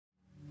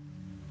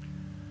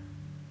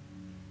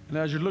And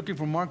as you're looking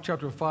for Mark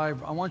chapter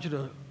 5, I want you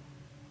to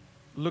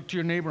look to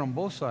your neighbor on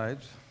both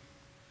sides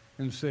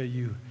and say,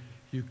 you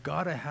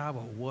got to have a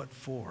what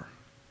for.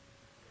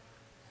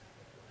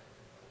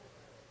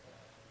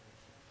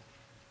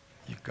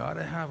 You got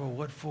to have a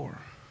what for.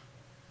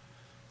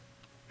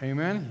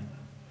 Amen? Amen?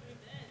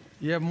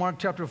 You have Mark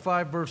chapter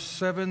 5, verse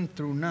 7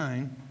 through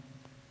 9.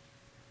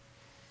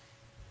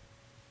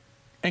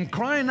 And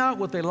crying out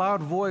with a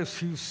loud voice,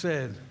 he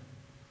said,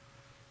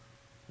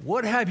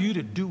 "What have you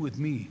to do with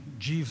me,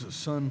 Jesus,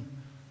 Son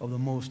of the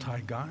Most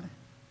High God?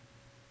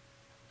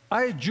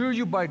 I adjure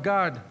you by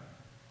God,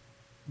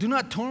 do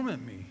not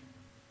torment me."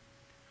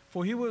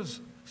 For he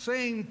was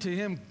saying to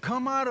him,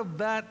 "Come out of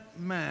that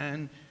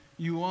man,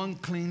 you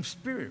unclean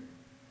spirit."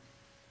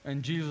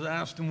 And Jesus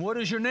asked him, "What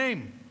is your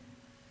name?"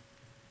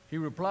 He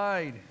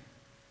replied,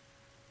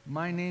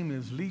 "My name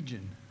is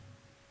Legion,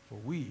 for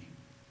we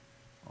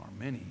are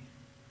many."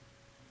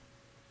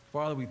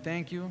 Father, we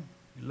thank you.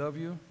 We love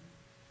you.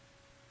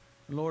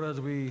 Lord,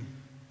 as we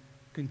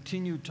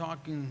continue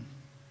talking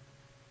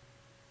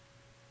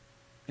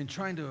and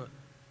trying to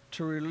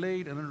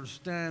relate and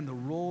understand the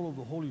role of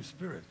the Holy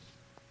Spirit,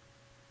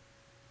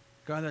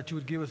 God, that you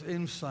would give us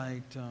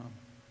insight to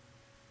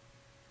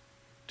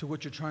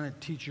what you're trying to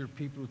teach your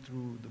people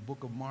through the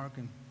book of Mark,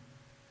 and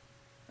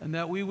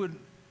that we would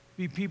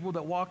be people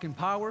that walk in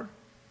power,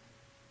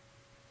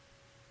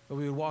 that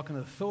we would walk in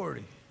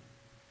authority,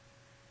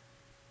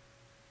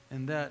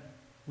 and that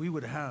we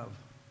would have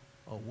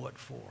a what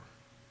for.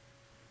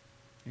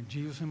 In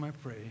Jesus' name I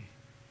pray,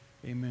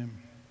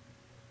 amen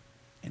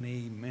and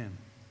amen.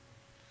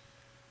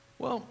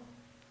 Well,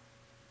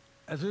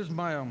 as is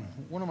my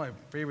one of my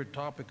favorite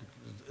topics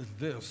is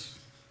this: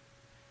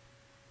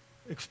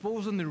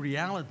 exposing the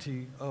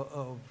reality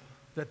of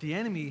that the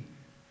enemy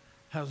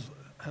has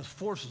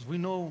forces. We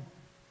know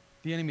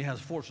the enemy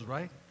has forces,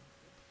 right?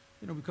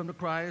 You know, we come to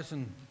Christ,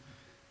 and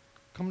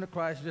coming to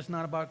Christ is just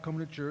not about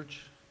coming to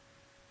church.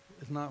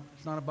 It's not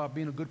about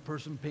being a good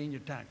person, paying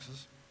your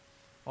taxes.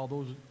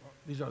 Although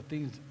these are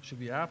things that should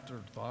be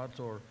afterthoughts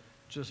or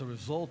just a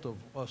result of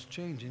us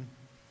changing.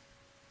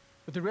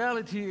 But the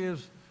reality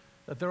is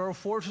that there are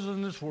forces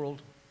in this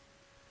world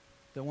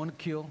that want to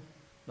kill,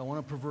 that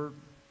want to pervert,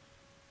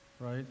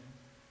 right?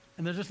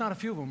 And there's just not a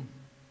few of them.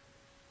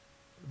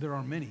 There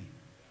are many.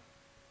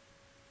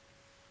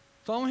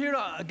 So I'm here to,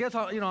 I guess,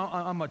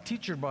 I'm a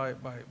teacher by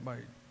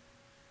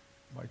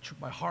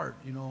heart.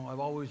 You know, I've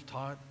always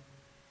taught.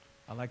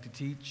 I like to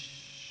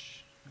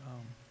teach.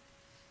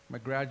 My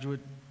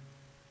graduate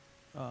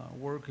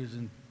work is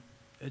in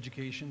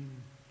education,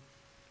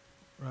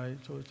 right?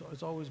 So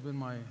it's always been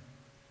my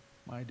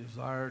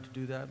desire to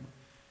do that,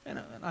 and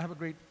I have a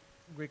great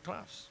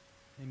class,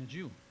 and it's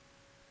you.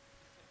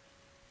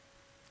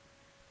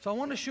 So I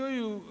want to show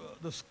you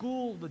the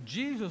school that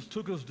Jesus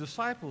took his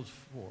disciples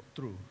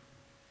through,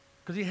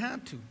 because he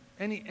had to,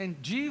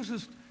 and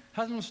Jesus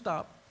hasn't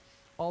stopped,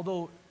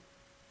 although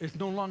it's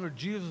no longer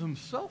Jesus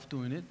himself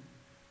doing it.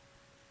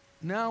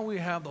 Now we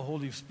have the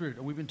Holy Spirit,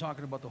 and we've been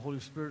talking about the Holy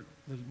Spirit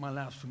in my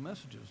last two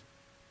messages.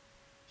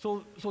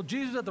 So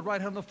Jesus at the right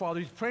hand of the Father,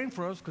 he's praying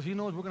for us because he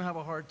knows we're going to have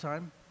a hard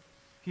time.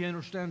 He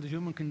understands the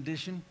human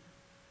condition.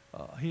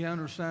 He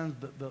understands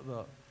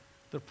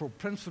the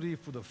propensity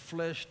for the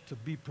flesh to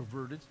be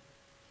perverted.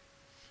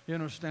 He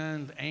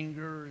understands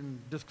anger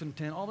and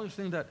discontent, all those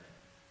things that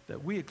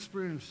we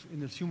experience in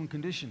this human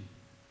condition.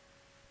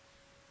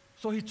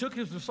 So he took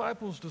his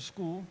disciples to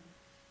school,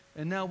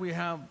 and now we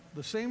have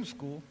the same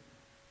school,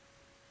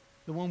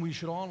 the one we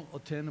should all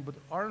attend, but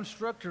our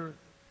instructor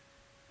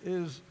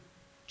is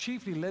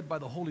chiefly led by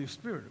the Holy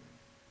Spirit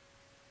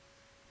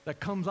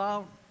that comes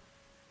out,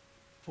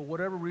 for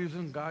whatever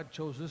reason, God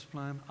chose this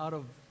plan, out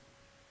of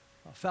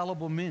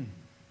fallible men,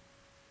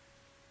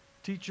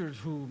 teachers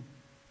who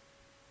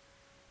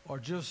are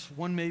just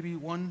maybe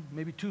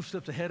two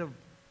steps ahead of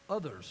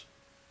others.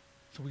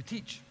 So we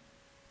teach.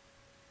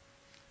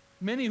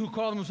 Many who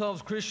call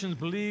themselves Christians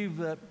believe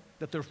that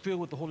they're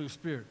filled with the Holy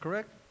Spirit,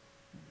 correct?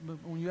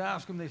 But when you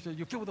ask them, they say,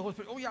 "You're filled with the Holy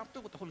Spirit." "Oh yeah, I'm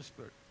filled with the Holy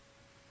Spirit."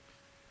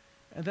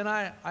 And then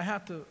I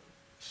have to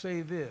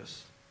say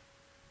this: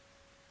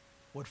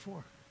 what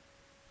for?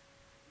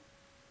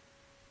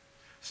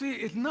 See,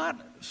 it's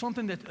not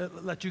something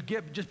that you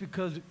get just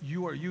because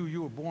you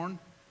were born.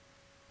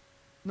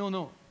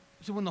 No.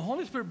 So when the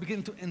Holy Spirit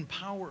begins to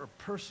empower a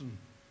person,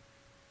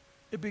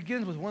 it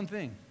begins with one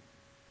thing: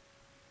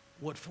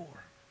 what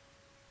for?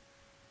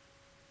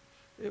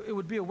 It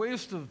would be a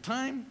waste of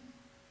time.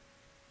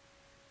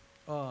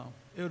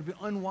 It would be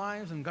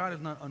unwise, and God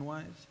is not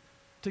unwise,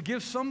 to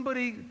give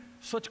somebody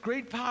such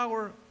great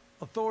power,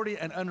 authority,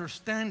 and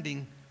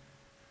understanding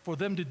for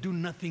them to do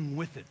nothing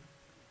with it.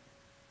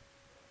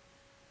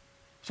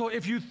 So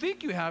if you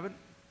think you have it,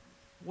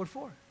 what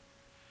for?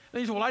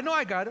 Then you say, "Well, I know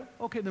I got it."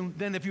 Okay,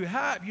 then if you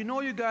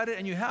know you got it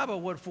and you have a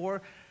what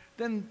for,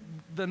 then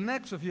the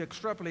next, if you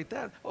extrapolate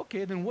that,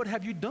 okay, then what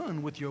have you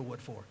done with your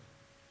what for?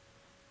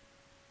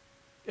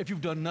 If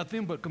you've done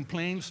nothing but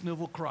complain,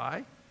 snivel,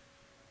 cry,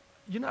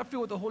 you're not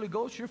filled with the Holy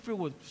Ghost, you're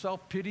filled with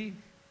self-pity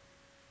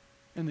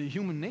and the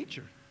human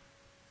nature.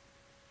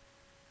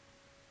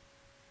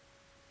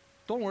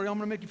 Don't worry, I'm going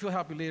to make you feel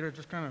happy later.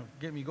 Just kind of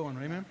get me going,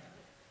 amen?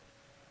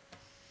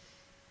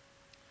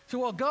 So,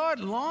 well,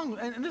 God longs,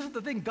 and this is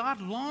the thing, God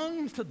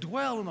longs to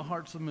dwell in the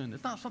hearts of men.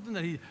 It's not something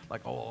that he,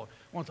 like, oh,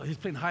 he's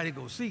playing hide and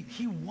go seek.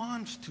 He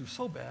wants to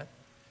so bad,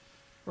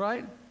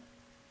 right?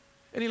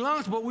 And he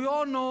longs, but we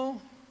all know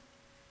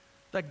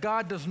that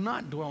God does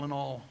not dwell in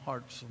all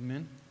hearts of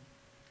men.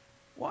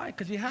 Why?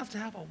 Because he has to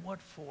have a what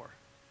for.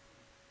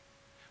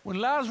 When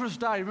Lazarus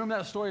died, remember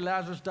that story?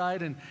 Lazarus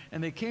died,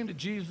 and they came to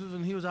Jesus,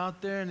 and he was out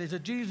there, and they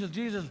said, Jesus,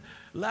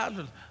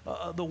 Lazarus,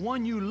 the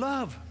one you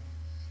love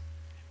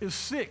is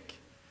sick.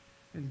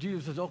 And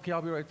Jesus says, okay,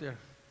 I'll be right there.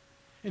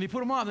 And he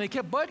put him off, and they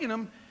kept bugging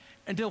him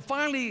until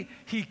finally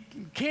he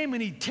came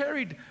and he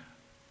tarried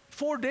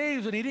 4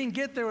 days, and he didn't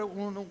get there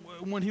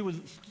when he was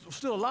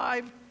still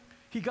alive.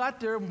 He got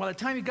there, and by the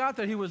time he got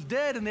there, he was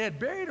dead, and they had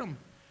buried him.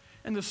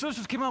 And the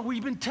sisters came out,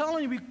 we've been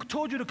telling you, we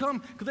told you to come,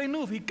 because they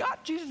knew if he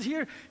got Jesus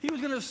here, he was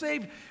going to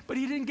save, but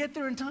he didn't get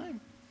there in time.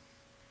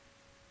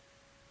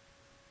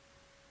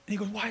 And he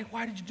goes,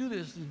 why did you do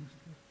this? And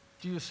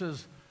Jesus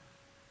says,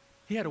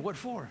 he had a what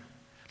for?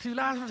 See,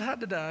 Lazarus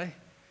had to die,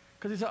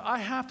 because he said, I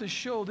have to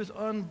show this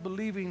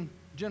unbelieving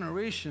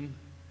generation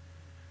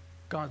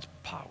God's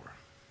power.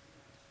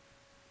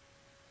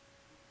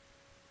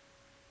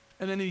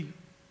 And then he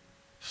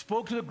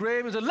spoke to the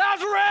grave and said,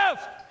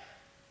 Lazarus,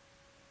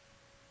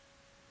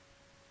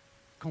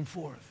 come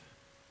forth.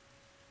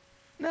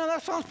 Now,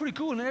 that sounds pretty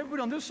cool, and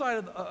everybody on this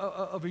side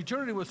of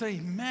eternity was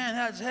saying, man,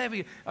 that's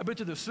heavy. I bet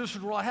you the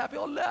sisters were all happy.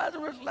 Oh,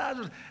 Lazarus,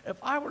 Lazarus. If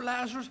I were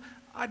Lazarus,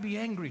 I'd be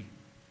angry.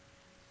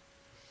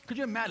 Could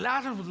you imagine?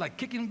 Lazarus was like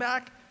kicking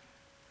back,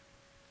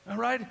 all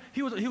right?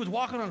 He was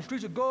walking on the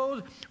streets of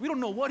gold. We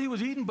don't know what he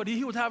was eating, but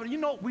he was having,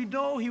 we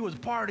know he was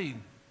partying.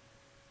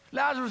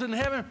 Lazarus in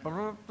heaven,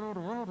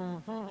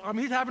 I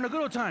mean, he's having a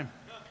good old time.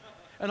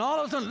 And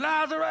all of a sudden,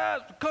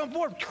 Lazarus, come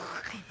forth,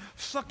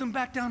 sucked him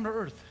back down to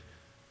earth.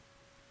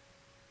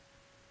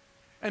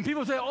 And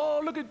people say,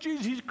 oh, look at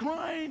Jesus, he's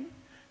crying.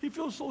 He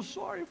feels so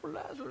sorry for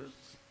Lazarus.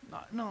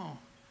 No,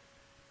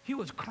 he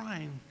was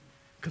crying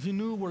because he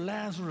knew where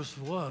Lazarus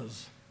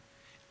was,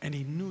 and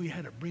he knew he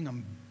had to bring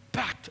him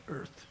back to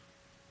earth.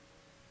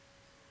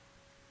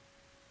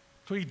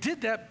 So he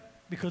did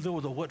that because there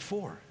was a what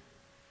for.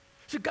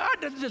 See, God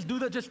doesn't just do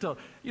that just to,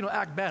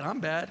 act bad. I'm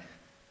bad.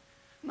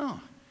 No,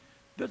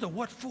 there's a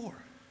what for.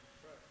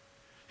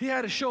 He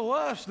had to show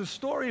us the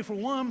story for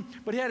one,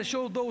 but he had to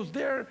show those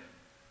there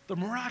the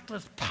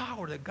miraculous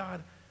power that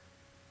God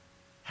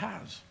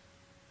has.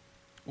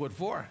 What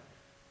for?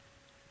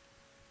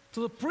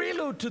 So the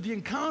prelude to the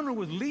encounter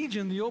with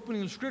Legion, the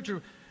opening of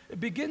Scripture, it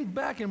begins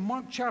back in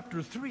Mark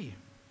chapter 3.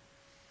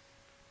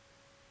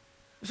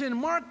 See, in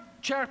Mark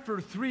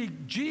chapter 3,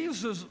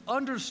 Jesus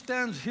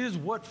understands his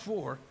what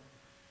for,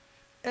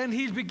 and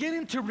he's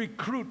beginning to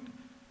recruit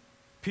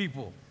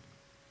people.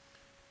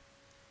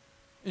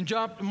 In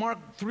Mark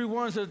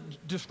 3:1,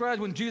 it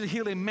describes when Jesus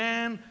healed a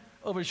man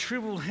of a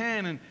shriveled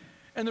hand,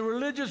 and the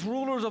religious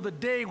rulers of the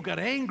day got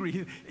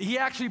angry. He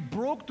actually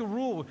broke the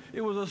rule.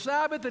 It was a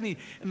Sabbath, and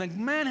the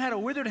man had a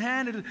withered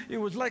hand. It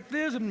was like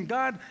this, and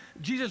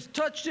Jesus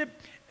touched it,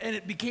 and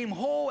it became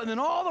whole. And then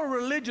all the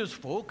religious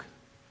folk,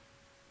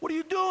 what are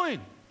you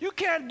doing? You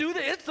can't do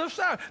that. It's the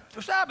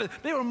Sabbath.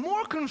 They were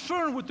more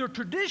concerned with their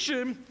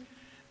tradition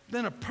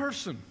than a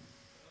person,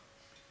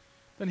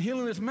 than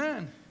healing this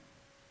man.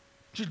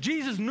 So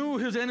Jesus knew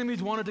his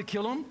enemies wanted to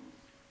kill him.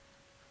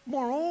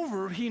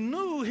 Moreover, he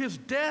knew his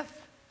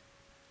death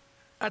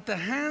at the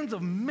hands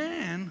of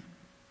man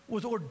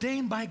was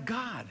ordained by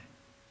God.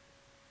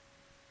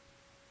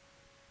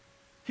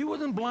 He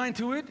wasn't blind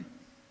to it.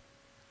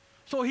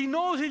 So he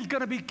knows he's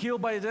going to be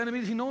killed by his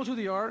enemies. He knows who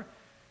they are.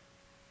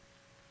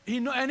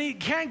 And he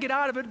can't get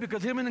out of it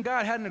because him and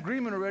God had an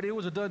agreement already. It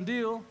was a done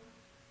deal.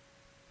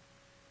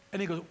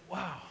 And he goes,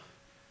 wow,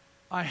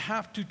 I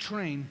have to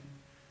train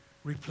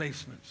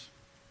replacements.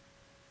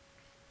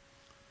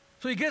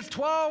 So he gets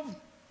 12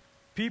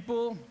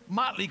 people,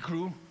 motley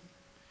crew.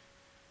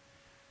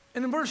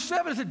 And in verse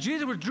 7, it said,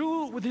 Jesus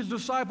withdrew with his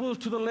disciples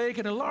to the lake,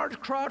 and a large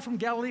crowd from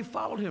Galilee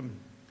followed him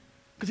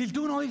because he's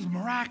doing all these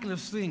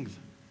miraculous things.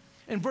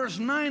 In verse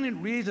 9, it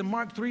reads in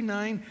Mark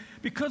 3:9,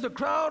 because the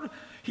crowd,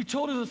 he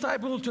told his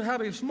disciples to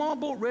have a small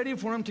boat ready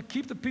for him to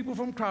keep the people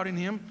from crowding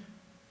him.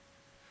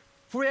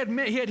 For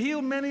he had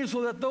healed many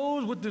so that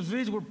those with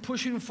disease were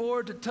pushing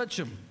forward to touch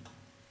him.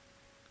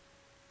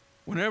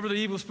 Whenever the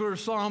evil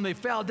spirits saw him, they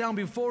fell down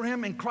before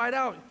him and cried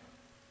out,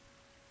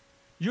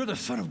 "You're the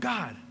Son of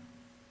God."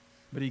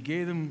 But he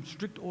gave them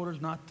strict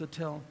orders not to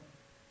tell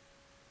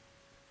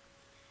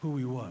who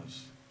he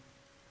was.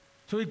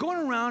 So he's going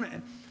around,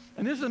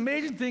 and this is an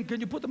amazing thing. Can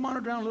you put the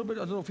monitor down a little bit,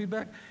 a little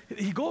feedback?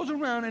 He goes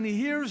around and he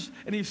hears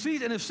and he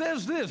sees, and it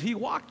says this. He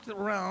walked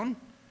around,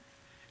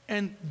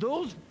 and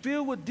those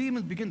filled with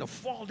demons begin to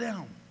fall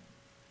down.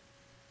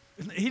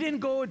 He didn't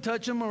go and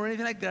touch them or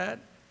anything like that.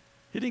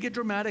 He didn't get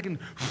dramatic and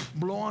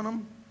blow on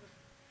them.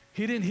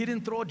 He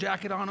didn't throw a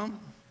jacket on them.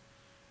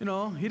 You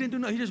know, he didn't do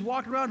nothing. He just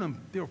walked around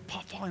them. They were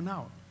falling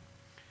out.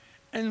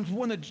 And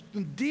when the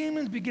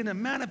demons begin to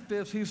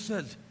manifest, he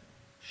says,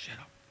 "Shut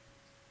up.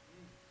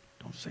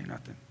 Don't say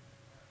nothing.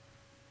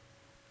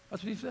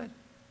 That's what he said.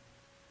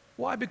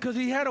 Why? Because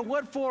he had a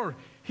what for.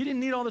 He didn't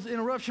need all this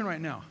interruption right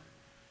now.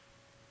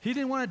 He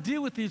didn't want to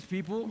deal with these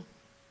people,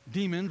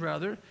 demons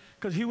rather,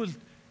 because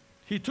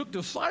he took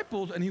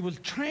disciples and he was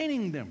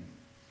training them.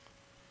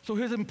 So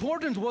his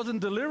importance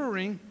wasn't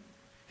delivering,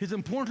 his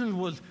importance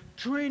was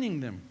training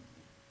them.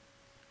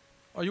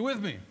 Are you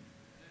with me?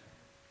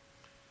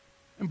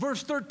 In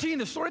verse 13,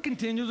 the story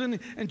continues,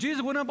 and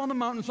Jesus went up on the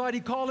mountainside. He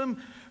called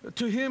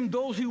to him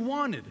those he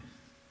wanted.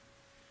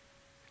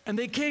 And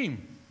they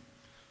came.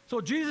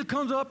 So Jesus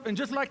comes up, and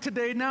just like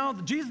today, now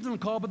Jesus doesn't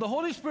call, but the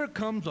Holy Spirit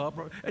comes up,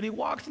 and he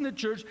walks in the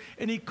church,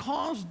 and he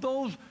calls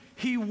those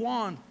he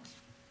wants.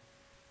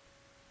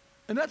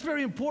 And that's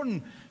very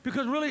important,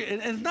 because really,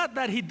 and it's not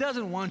that he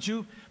doesn't want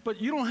you,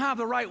 but you don't have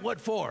the right what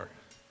for.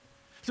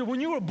 So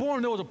when you were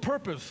born, there was a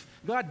purpose.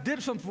 God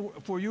did something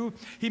for you.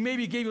 He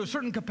maybe gave you a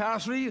certain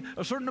capacity,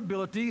 a certain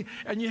ability,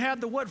 and you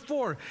had the what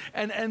for.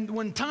 And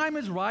when time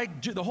is right,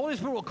 the Holy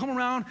Spirit will come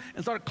around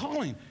and start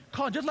calling.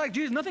 Just like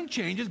Jesus, nothing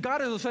changes.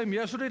 God is the same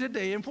yesterday,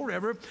 today, and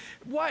forever.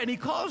 Why? And he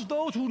calls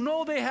those who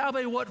know they have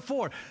a what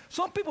for.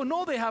 Some people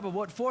know they have a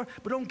what for,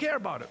 but don't care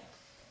about it.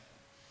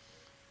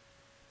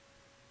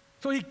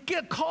 So he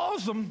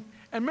calls them,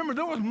 and remember,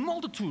 there was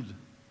multitudes.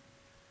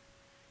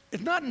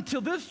 It's not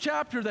until this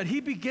chapter that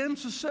he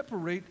begins to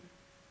separate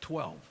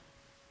 12.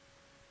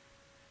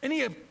 And he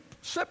had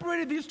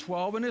separated these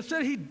 12, and it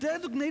said he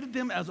designated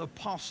them as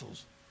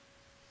apostles.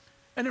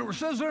 And it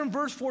says there in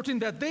verse 14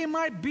 that they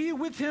might be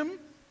with him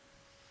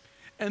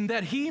and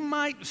that he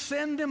might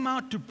send them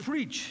out to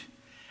preach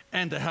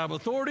and to have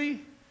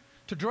authority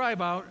to drive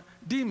out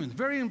demons.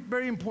 Very,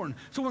 very important.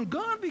 So when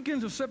God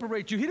begins to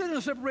separate you, he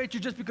doesn't separate you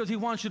just because he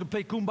wants you to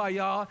play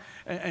kumbaya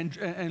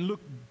and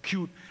look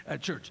cute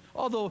at church.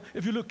 Although,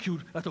 if you look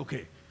cute, that's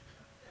okay.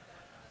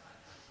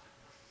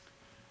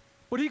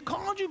 But he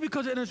called you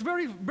because, and it's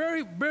very,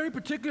 very, very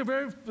particular,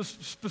 very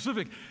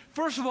specific.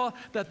 First of all,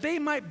 that they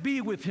might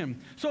be with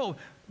him. So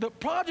the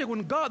project,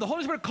 when God, the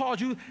Holy Spirit calls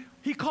you,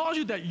 he calls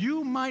you that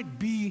you might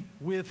be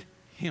with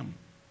him.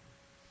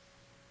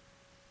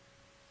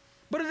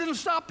 But it didn't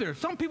stop there.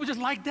 Some people just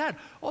like that.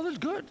 Oh, that's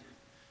good.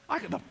 I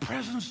get the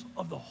presence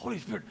of the Holy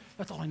Spirit.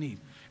 That's all I need.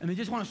 And they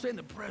just want to stay in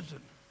the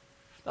presence.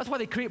 That's why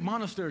they create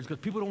monasteries, because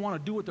people don't want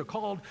to do what they're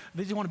called.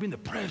 They just want to be in the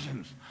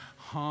presence.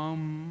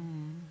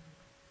 Hamana,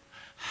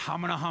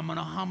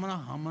 hamana,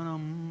 hamana,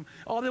 hamana.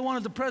 All they want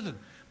is the presence.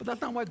 But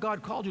that's not why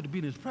God called you to be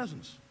in his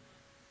presence.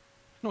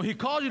 No, he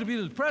called you to be in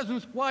his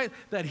presence. Why?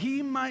 That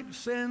he might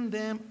send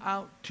them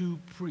out to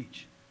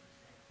preach.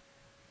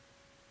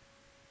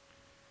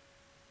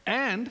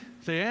 And,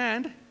 say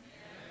and,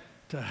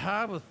 to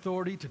have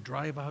authority to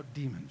drive out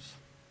demons.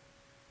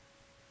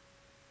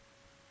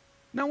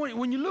 Now,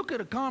 when you look at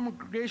a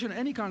congregation,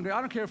 any congregation,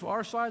 I don't care if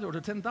our size or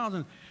the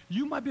 10,000,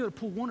 you might be able to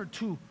pull one or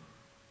two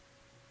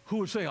who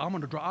would say, I'm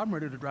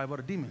ready to drive out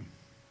a demon.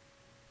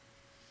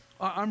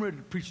 I'm ready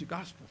to preach the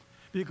gospel.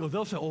 Because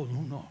they'll say, oh,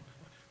 no,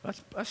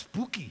 that's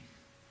spooky.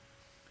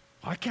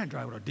 I can't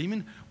drive out a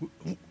demon.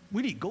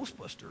 We need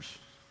Ghostbusters.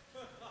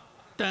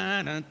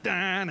 Dun, dun,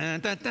 dun, dun,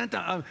 dun, dun,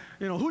 dun.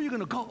 Who are you going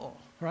to call,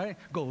 right?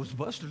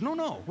 Ghostbusters.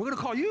 No, we're going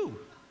to call you.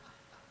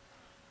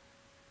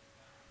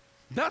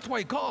 That's why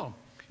he called.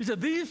 He said,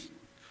 these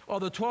are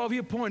the 12 he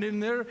appointed in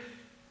there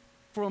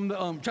from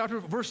the chapter,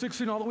 verse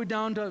 16 all the way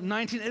down to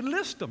 19. It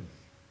lists them.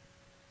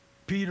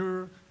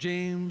 Peter,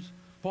 James,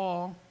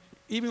 Paul,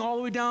 even all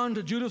the way down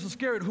to Judas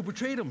Iscariot, who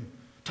betrayed him.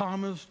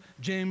 Thomas,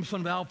 James,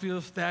 son of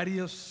Alphaeus,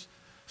 Thaddeus,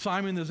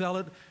 Simon the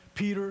Zealot,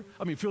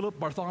 Philip,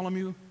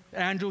 Bartholomew,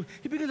 Andrew.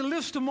 He began to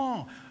list them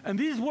all. And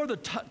these were the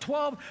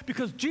 12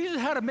 because Jesus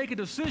had to make a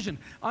decision.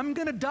 I'm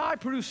going to die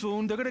pretty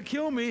soon. They're going to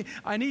kill me.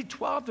 I need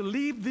 12 to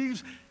leave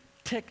these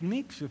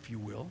techniques, if you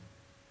will,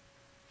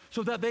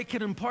 so that they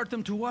can impart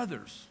them to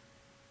others.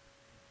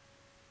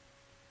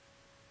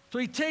 So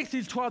he takes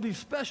these 12, these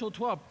special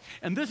 12,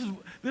 and this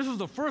is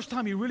the first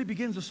time he really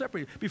begins to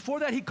separate.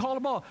 Before that, he called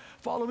them all,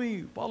 follow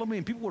me,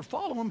 and people would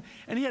follow him,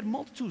 and he had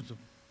multitudes of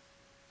them.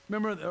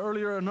 Remember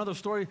earlier, another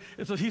story,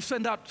 it says he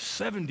sent out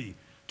 70,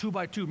 2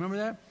 by 2, remember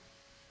that?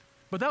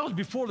 But that was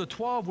before the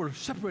 12 were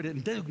separated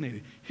and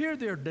designated. Here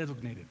they're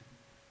designated.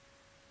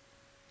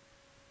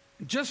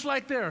 Just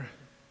like there,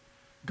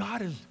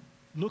 God is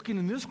looking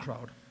in this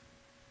crowd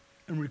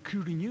and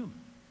recruiting you.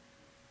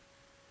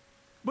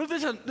 But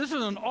this is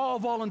an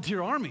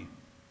all-volunteer army.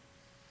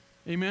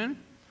 Amen?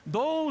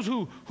 Those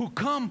who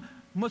come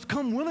must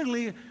come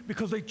willingly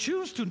because they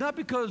choose to, not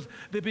because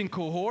they've been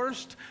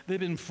coerced, they've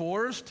been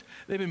forced,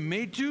 they've been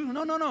made to.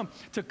 No.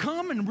 To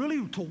come and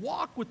really to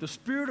walk with the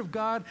Spirit of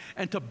God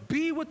and to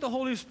be with the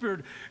Holy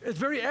Spirit is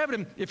very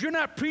evident. If you're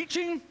not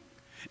preaching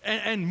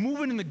and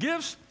moving in the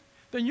gifts,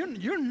 then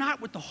you're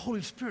not with the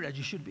Holy Spirit as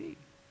you should be.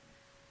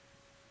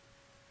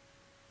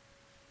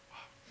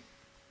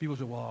 People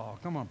say, well,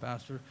 come on,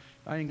 Pastor.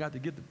 I ain't got to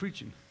get the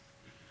preaching.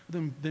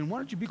 Then why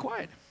don't you be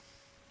quiet?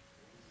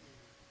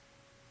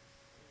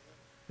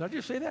 Did I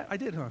just say that? I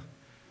did, huh?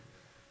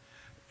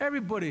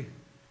 Everybody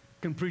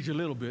can preach a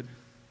little bit.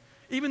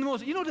 Even the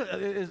most,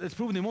 it's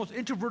proven the most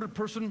introverted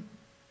person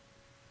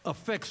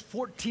affects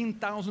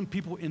 14,000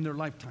 people in their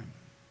lifetime.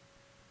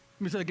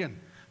 Let me say it again.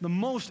 The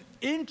most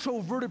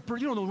introverted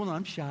person, you know, the one,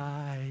 I'm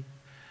shy.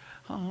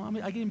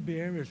 I get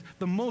embarrassed.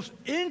 The most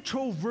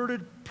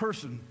introverted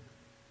person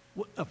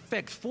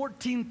affects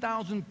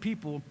 14,000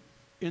 people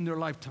in their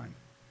lifetime.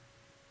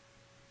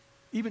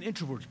 Even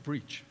introverts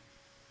preach.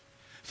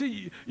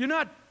 See, you're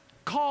not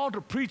called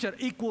to preach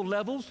at equal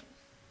levels.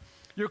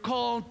 You're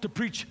called to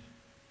preach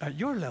at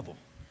your level.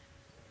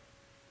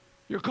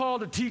 You're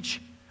called to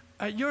teach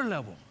at your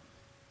level.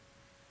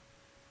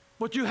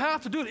 But you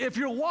have to do it. If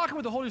you're walking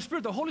with the Holy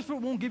Spirit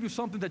won't give you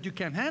something that you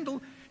can't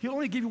handle. He'll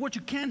only give you what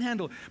you can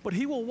handle. But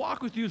He will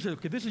walk with you and say,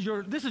 okay, this is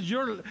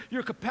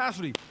your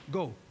capacity.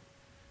 Go.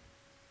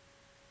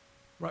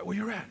 Right where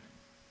you're at.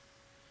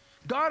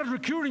 God is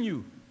recruiting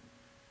you.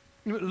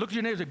 Look at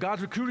your neighbor and say,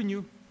 God's recruiting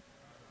you.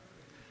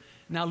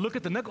 Now look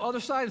at the other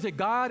side and say,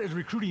 God is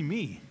recruiting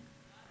me.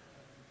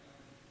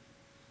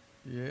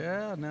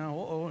 Yeah,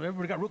 now,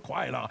 everybody got real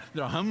quiet.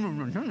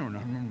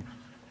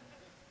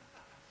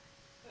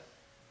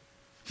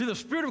 See, the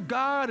Spirit of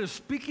God is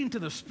speaking to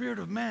the spirit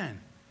of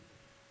man.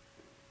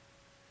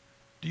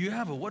 Do you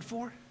have a what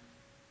for?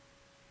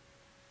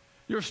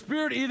 Your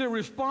spirit either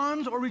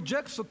responds or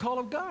rejects the call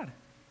of God.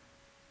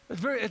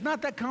 It's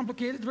not that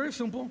complicated. It's very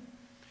simple.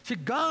 See,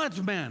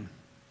 God's man.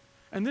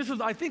 And this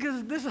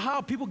is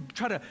how people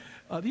try to,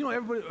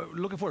 everybody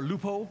looking for a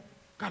loophole.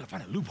 Got to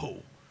find a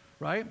loophole,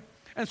 right?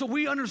 And so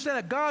we understand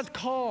that God's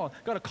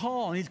got a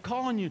call, and He's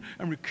calling you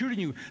and recruiting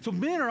you. So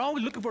men are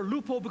always looking for a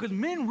loophole because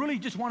men really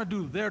just want to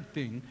do their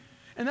thing.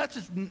 And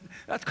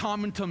that's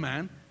common to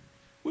man.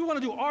 We want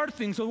to do our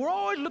thing, so we're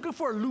always looking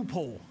for a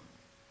loophole.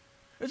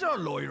 Is there a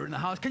lawyer in the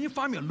house? Can you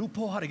find me a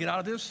loophole how to get out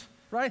of this?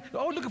 Right?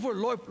 They're always looking for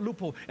a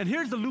loophole. And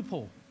here's the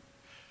loophole.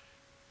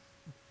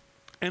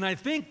 And I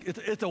think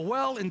it's a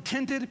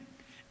well-intended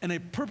and a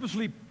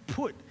purposely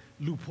put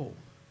loophole.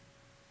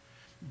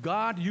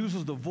 God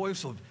uses the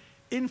voice of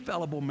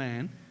infallible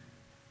man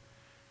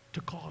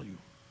to call you.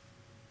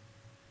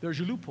 There's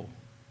your loophole.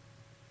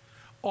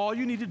 All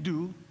you need to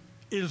do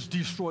is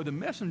destroy the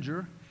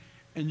messenger,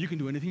 and you can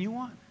do anything you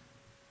want.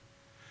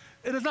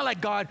 It is not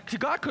like God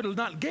could have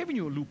not given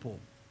you a loophole,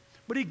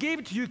 but He gave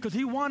it to you because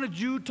He wanted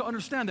you to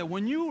understand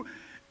that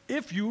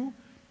if you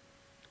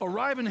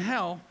arrive in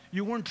hell,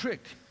 you weren't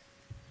tricked.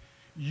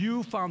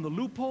 You found the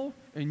loophole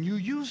and you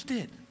used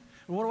it.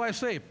 And what do I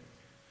say?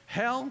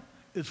 Hell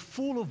is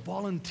full of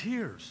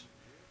volunteers.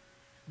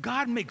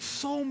 God makes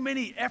so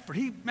many efforts.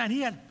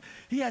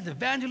 He has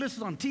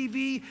evangelists on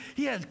TV.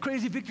 He has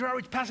crazy victory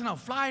outreach passing out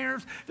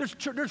flyers. There's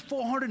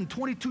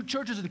 422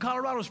 churches in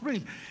Colorado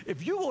Springs.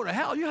 If you go to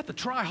hell, you have to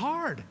try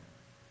hard.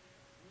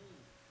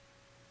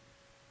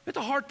 It's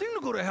a hard thing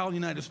to go to hell in the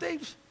United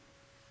States.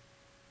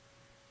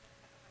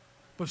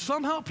 But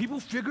somehow people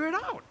figure it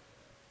out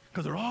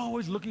because they're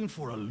always looking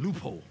for a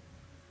loophole.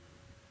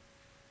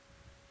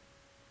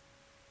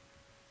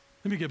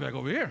 Let me get back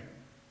over here.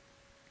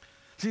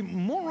 See,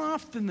 more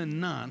often than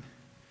not,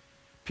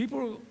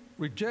 people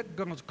reject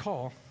God's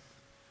call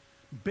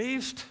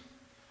based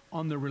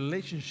on their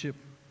relationship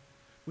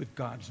with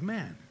God's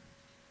man.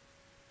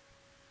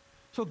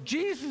 So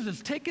Jesus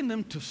is taking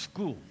them to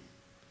school.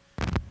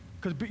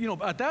 Because,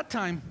 at that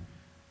time,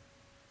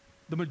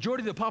 the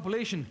majority of the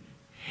population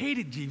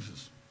hated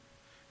Jesus.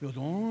 It was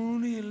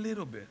only a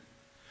little bit.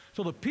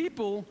 So the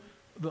people,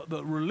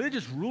 the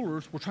religious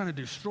rulers were trying to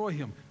destroy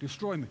him,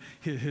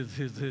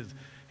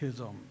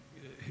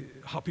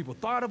 how people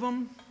thought of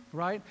him,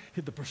 right?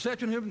 The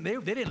perception of him,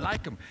 they didn't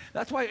like him.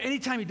 That's why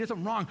anytime he did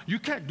something wrong, you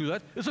can't do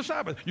that. It's a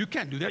Sabbath. You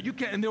can't do that. You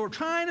can't. And they were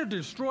trying to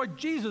destroy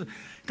Jesus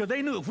because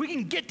they knew if we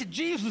can get to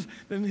Jesus,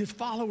 then his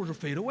followers will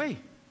fade away.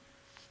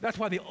 That's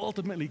why they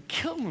ultimately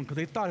killed him, because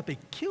they thought if they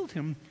killed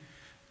him,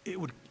 it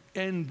would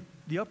end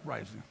the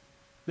uprising.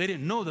 They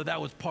didn't know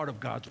that was part of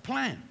God's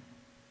plan.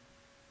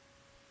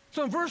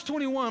 So in verse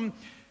 21,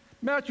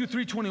 Matthew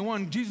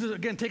 3:21, Jesus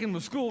again taking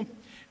them to school.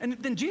 And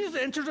then Jesus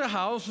enters the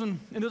house, and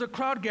there's a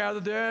crowd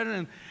gathered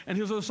there, and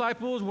his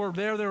disciples were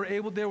there.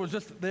 They were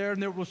just there,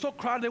 and they were so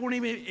crowded they weren't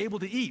even able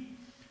to eat.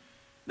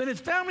 Then his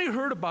family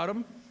heard about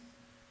him,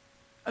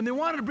 and they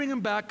wanted to bring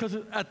him back, because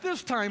at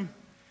this time,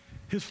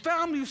 his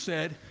family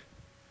said,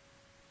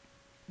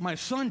 my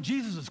son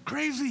Jesus is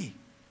crazy.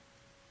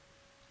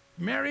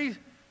 Mary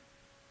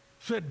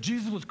said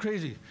Jesus was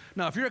crazy.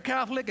 Now, if you're a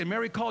Catholic and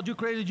Mary called you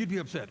crazy, you'd be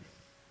upset.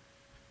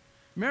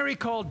 Mary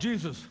called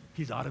Jesus,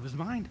 he's out of his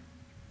mind.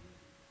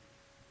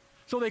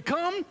 So they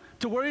come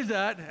to where he's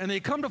at, and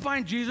they come to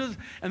find Jesus,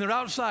 and they're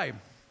outside.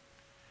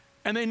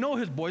 And they know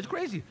his boy's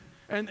crazy.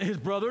 And his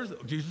brothers,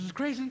 Jesus is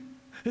crazy.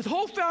 His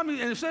whole family,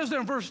 and it says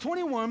there in verse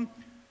 21,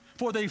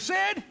 for they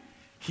said,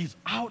 he's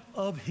out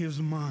of his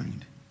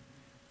mind.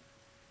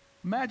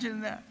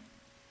 Imagine that.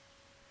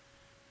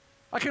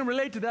 I can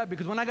relate to that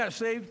because when I got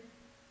saved,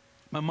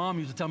 my mom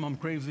used to tell me I'm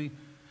crazy.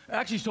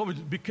 Actually, she told me,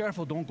 be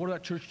careful, don't go to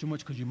that church too much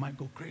because you might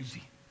go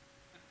crazy.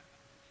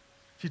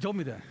 She told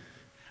me that.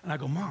 And I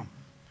go, Mom,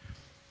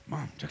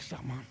 check this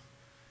out, Mom.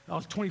 I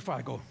was 25.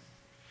 I go,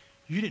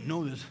 you didn't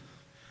know this,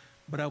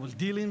 but I was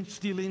dealing,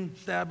 stealing,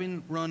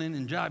 stabbing, running,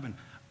 and jiving.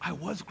 I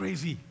was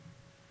crazy.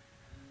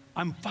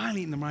 I'm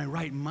finally in my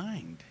right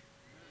mind.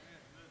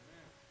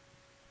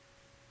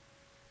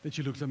 Then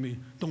she looks at me,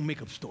 don't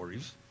make up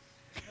stories.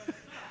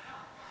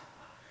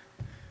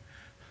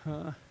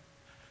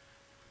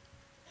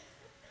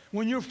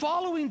 When you're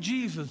following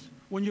Jesus,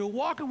 when you're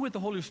walking with the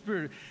Holy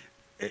Spirit,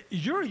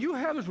 you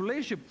have this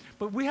relationship,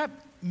 but we have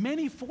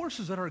many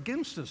forces that are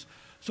against us.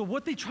 So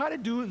what they try to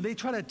do, they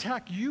try to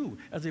attack you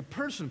as a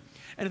person.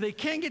 And if they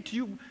can't get to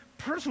you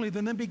personally,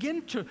 then they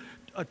begin to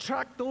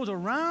attract those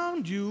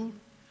around you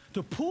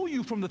to pull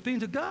you from the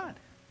things of God.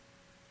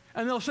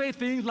 And they'll say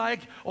things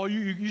like, oh,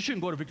 you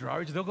shouldn't go to Victory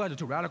Outreach. They'll go, that's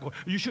too radical.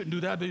 You shouldn't do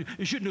that.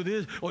 You shouldn't do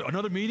this. Or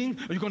another meeting.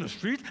 Are you going to the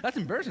streets? That's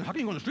embarrassing. How can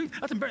you go on the streets?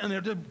 That's embarrassing.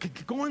 And they're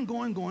just going.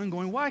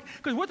 Why?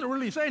 Because what they're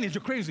really saying is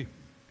you're crazy.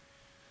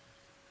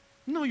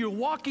 No, you're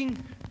walking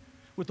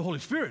with the Holy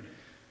Spirit.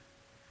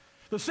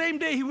 The same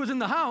day he was in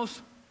the house,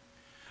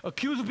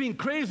 accused of being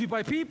crazy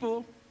by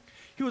people,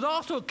 he was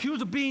also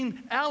accused of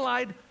being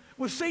allied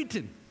with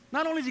Satan.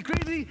 Not only is he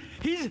crazy,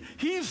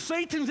 he's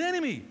Satan's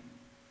enemy.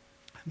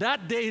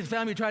 That day, his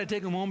family tried to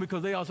take him home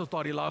because they also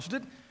thought he lost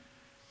it.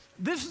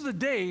 This is the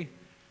day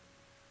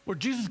where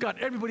Jesus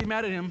got everybody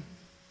mad at him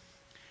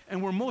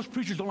and where most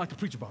preachers don't like to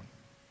preach about.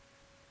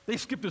 They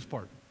skip this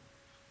part.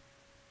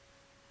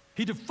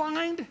 He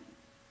defined,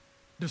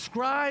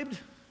 described,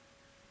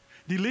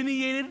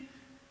 delineated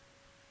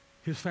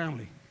his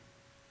family.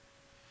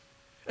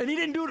 And he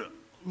didn't do it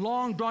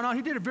long, drawn out.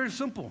 He did it very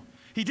simple.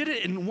 He did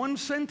it in one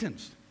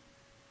sentence.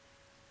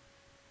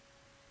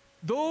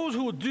 Those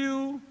who will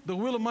do the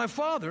will of my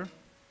Father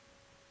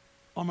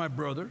are my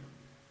brother,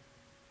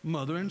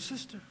 mother, and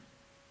sister.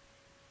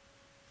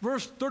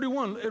 Verse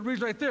 31, it reads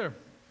right there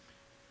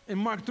in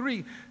Mark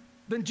 3.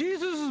 Then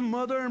Jesus'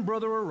 mother and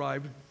brother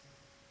arrived.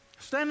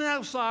 Standing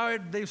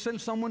outside, they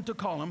sent someone to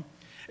call him.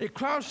 A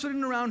crowd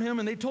sitting around him,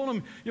 and they told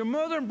him, your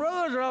mother and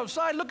brothers are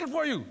outside looking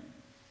for you.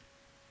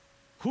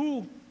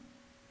 Who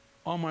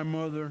are my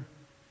mother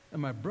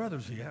and my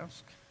brothers, he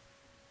asked.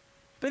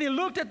 Then he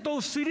looked at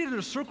those seated in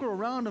a circle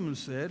around him and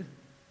said,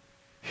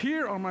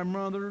 here are my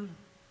mother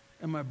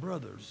and my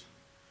brothers.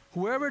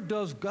 Whoever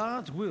does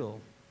God's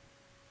will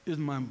is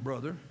my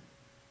brother,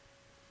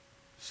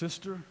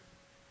 sister,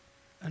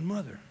 and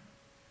mother.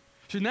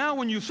 So now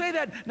when you say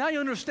that, now you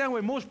understand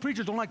why most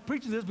preachers don't like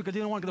preaching this, because they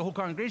don't want to get the whole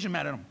congregation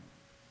mad at them.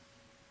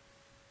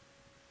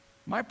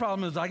 My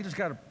problem is I just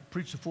got to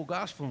preach the full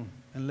gospel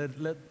and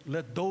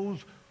let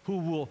those who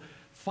will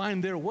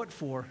find their what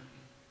for,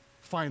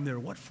 find their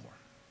what for.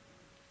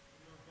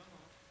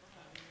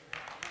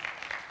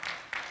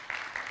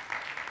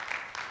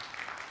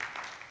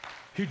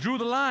 He drew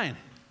the line.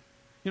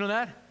 You know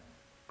that?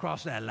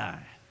 Cross that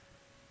line.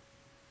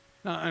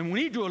 Now, and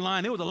when he drew a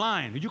line, there was a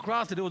line. When you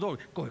crossed it, it was over.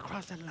 Go ahead,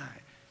 cross that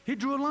line. He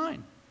drew a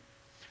line.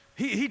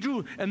 He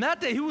drew, and that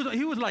day he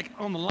was like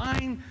on the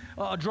line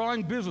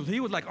drawing business. He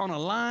was like on a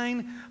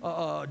line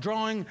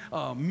drawing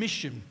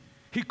mission.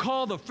 He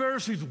called the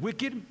Pharisees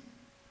wicked.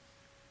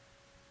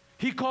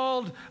 He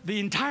called the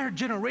entire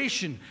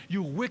generation,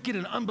 you wicked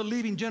and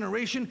unbelieving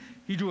generation.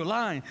 He drew a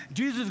line.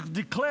 Jesus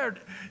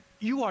declared,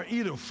 you are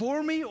either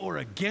for me or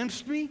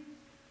against me.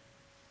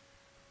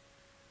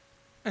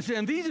 And so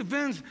in these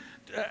events,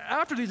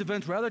 after these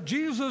events rather,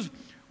 Jesus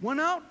went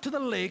out to the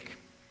lake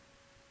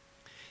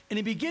and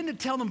he began to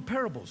tell them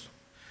parables.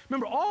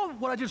 Remember, all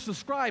what I just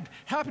described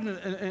happened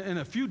in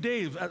a few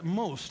days at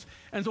most.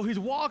 And so he's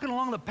walking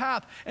along the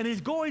path, and he's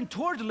going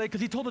towards the lake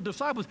because he told the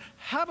disciples,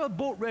 have a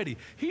boat ready.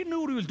 He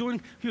knew what he was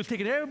doing. He was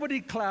taking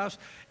everybody to class,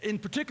 in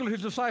particular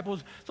his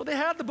disciples. So they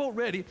had the boat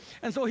ready.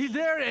 And so he's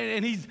there,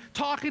 and he's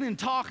talking and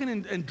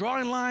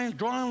drawing lines,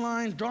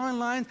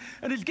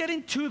 and he's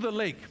getting to the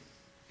lake.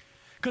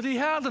 Because he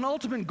has an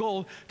ultimate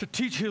goal to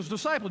teach his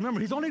disciples.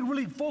 Remember, he's only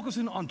really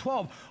focusing on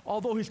 12.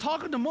 Although he's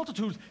talking to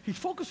multitudes, he's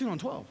focusing on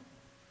 12.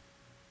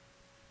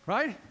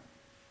 Right?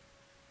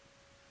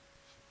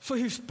 So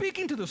he's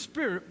speaking to the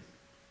spirit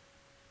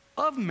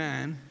of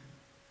man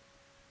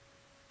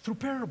through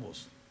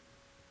parables.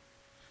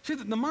 See,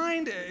 the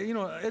mind,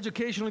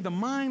 educationally, the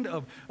mind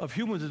of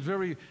humans is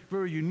very,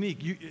 very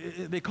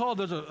unique. They call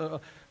there's a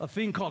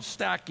thing called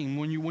stacking.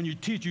 When you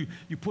teach,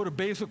 you put a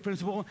basic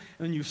principle,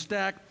 and then you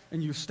stack,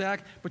 and you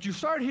stack. But you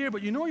start here,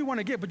 but you know you want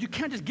to get, but you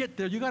can't just get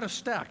there. You got to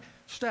stack.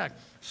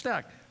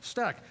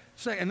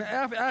 And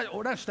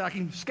not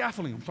stacking,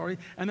 scaffolding, I'm sorry.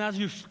 And as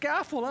you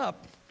scaffold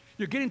up,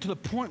 you're getting to the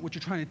point what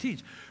you're trying to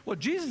teach. Well,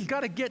 Jesus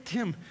got to get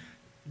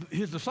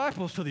his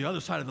disciples to the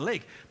other side of the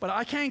lake. But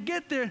I can't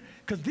get there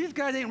because these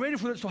guys ain't ready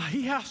for it, so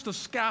he has to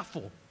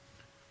scaffold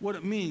what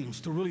it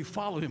means to really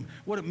follow him,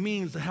 what it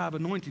means to have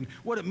anointing,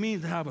 what it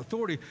means to have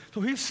authority.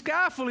 So he's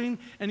scaffolding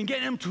and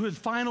getting him to his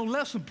final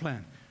lesson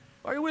plan.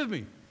 Are you with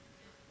me?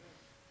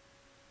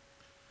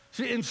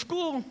 See, in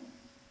school,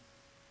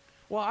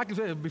 well, I can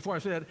say it before I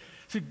say that.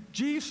 See,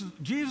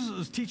 Jesus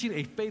is teaching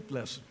a faith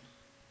lesson.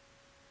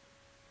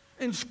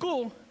 In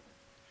school,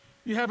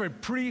 you have a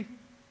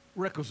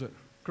prerequisite,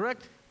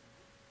 correct?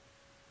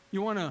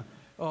 You want to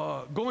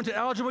go into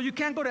algebra. You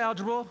can't go to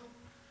algebra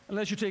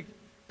unless you take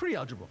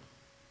pre-algebra.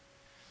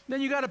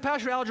 Then you got to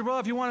pass your algebra.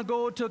 If you want to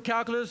go to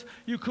calculus,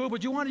 you could,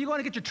 but you want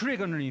to get your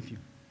trig underneath you.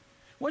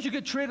 Once you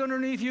get trig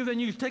underneath you, then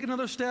you take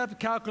another step,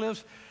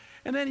 calculus,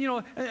 and then,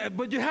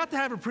 but you have to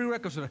have a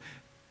prerequisite.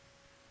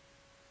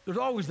 There's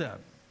always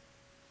that.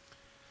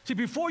 See,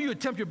 before you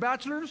attempt your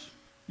bachelor's,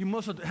 you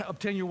must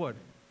obtain your what?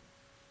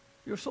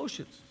 Your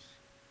associates.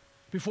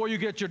 Before you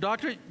get your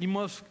doctorate, you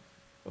must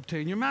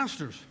obtain your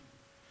master's.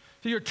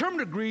 So your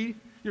terminal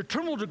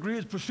degree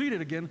is preceded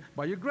again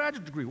by your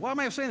graduate degree. Why am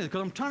I saying this?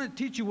 Because I'm trying to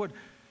teach you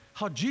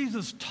how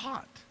Jesus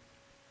taught.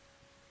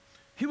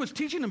 He was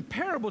teaching in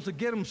parables to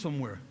get them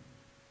somewhere.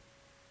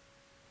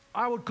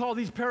 I would call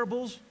these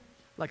parables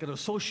like an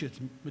associate's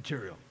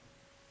material.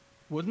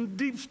 It wasn't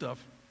deep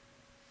stuff.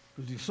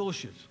 It was the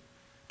associates.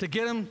 To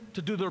get them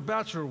to do their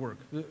bachelor work.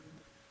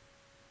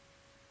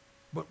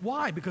 But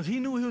why? Because he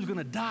knew he was going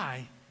to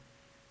die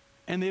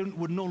and they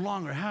would no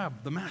longer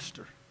have the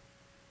master.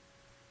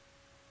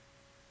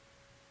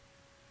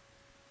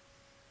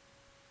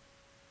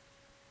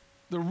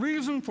 The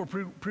reason for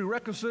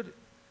prerequisite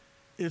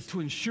is to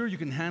ensure you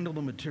can handle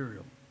the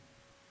material.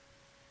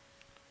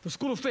 The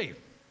school of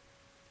faith.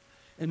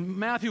 In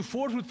Matthew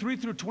 4:3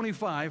 through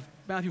 25,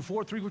 Matthew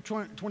 4:3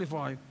 through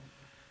 25,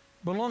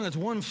 belong as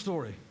one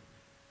story.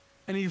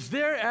 And he's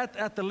there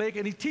at the lake,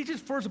 and he teaches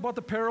first about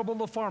the parable of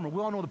the farmer.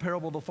 We all know the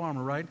parable of the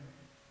farmer, right?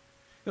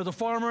 There's a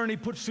farmer, and he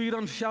puts seed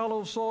on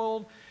shallow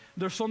soil.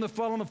 There's some that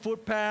fell on the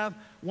footpath,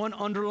 one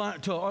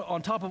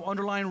on top of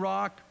underlying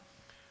rock,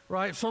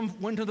 right? Some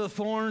went to the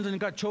thorns and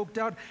got choked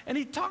out. And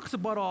he talks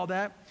about all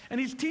that, and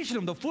he's teaching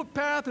them the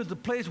footpath is the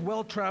place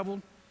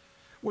well-traveled,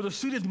 where the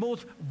seed is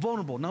most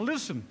vulnerable. Now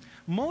listen,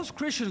 most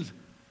Christians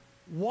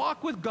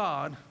walk with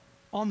God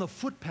on the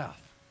footpath.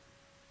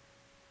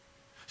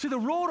 See, the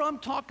road I'm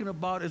talking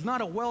about is not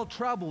a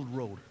well-traveled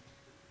road.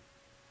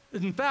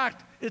 In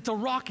fact, it's a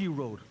rocky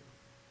road.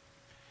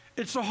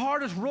 It's the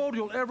hardest road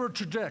you'll ever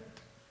traject.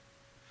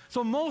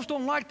 So most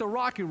don't like the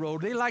rocky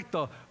road. They like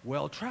the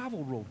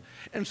well-traveled road.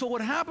 And so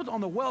what happens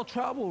on the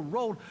well-traveled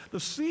road, the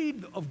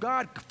seed of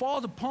God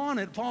falls upon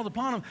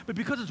them, but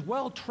because it's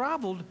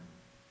well-traveled,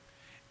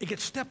 it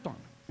gets stepped on.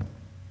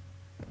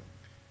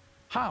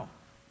 How?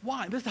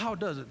 Why? This is how it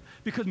does it.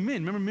 Because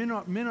remember,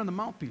 men are the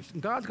mouthpiece.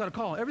 And God's got a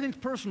call. Everything's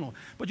personal.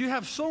 But you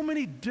have so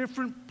many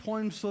different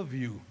points of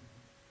view.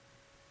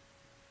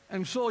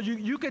 And so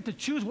you get to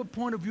choose what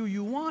point of view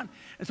you want.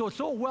 And so it's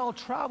so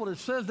well-traveled. It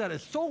says that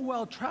it's so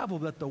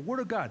well-traveled that the Word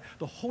of God,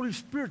 the Holy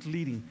Spirit's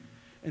leading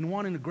and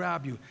wanting to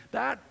grab you.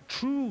 That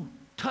true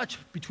touch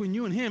between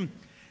you and Him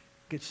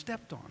gets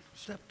stepped on,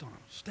 stepped on,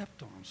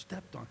 stepped on,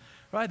 stepped on.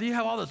 Right? Then you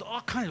have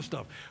all kinds of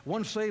stuff.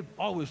 Once saved,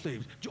 always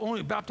saved.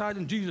 Only baptized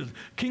in Jesus.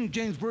 King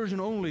James Version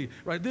only.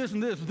 Right? This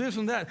and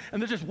that.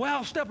 And they're just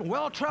well-stepped and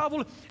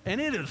well-traveled.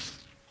 And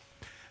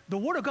the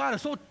Word of God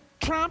is so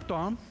tramped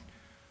on,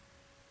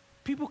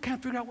 people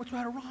can't figure out what's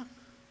right or wrong.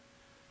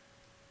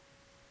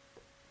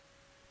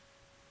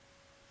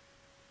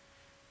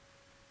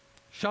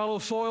 Shallow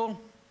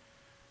soil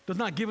does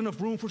not give enough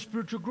room for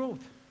spiritual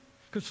growth.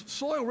 Because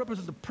soil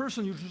represents the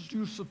person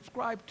you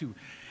subscribe to.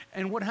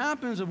 And what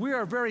happens is we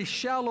are a very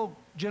shallow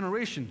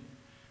generation.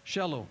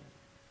 Shallow.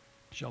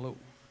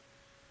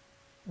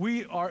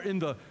 We are in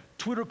the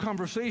Twitter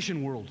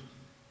conversation world.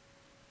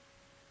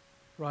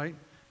 Right?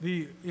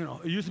 It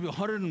used to be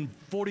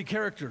 140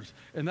 characters,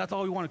 and that's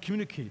all we want to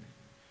communicate.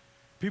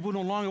 People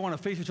no longer want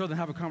to face each other and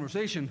have a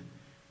conversation.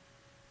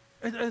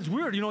 It's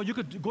weird, you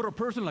could go to a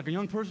person, like a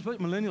young person,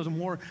 millennials are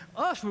more,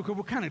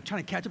 we're kind of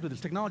trying to catch up to this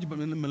technology, but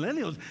the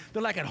millennials,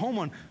 they're like at home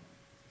on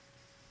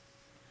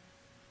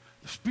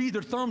speed,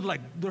 their thumbs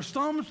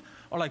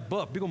are like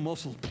big old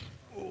muscles.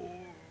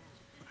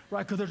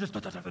 Right, because they're just,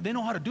 they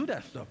know how to do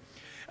that stuff.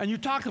 And you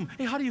talk to them,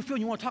 hey, how do you feel?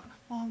 You want to talk?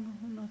 Oh,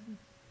 no, nothing.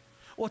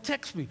 Or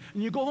text me.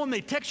 And you go home,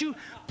 they text you,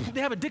 they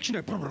have a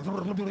dictionary.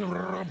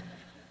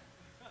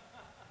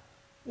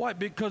 Why?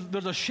 Because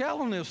there's a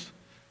shallowness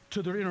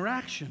to their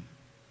interaction.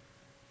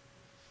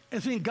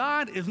 And see,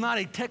 God is not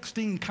a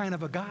texting kind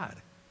of a God.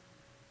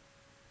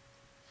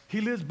 He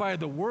lives by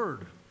the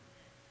Word,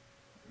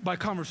 by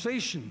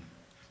conversation,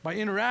 by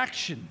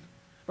interaction,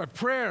 by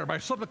prayer, by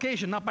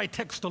supplication, not by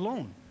text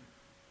alone.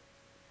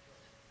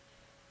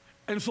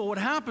 And so what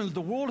happens,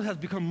 the world has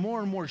become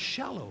more and more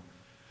shallow.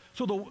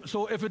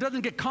 So if it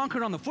doesn't get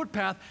conquered on the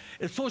footpath,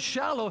 it's so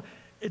shallow,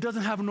 it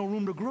doesn't have no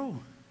room to grow.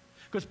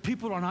 Because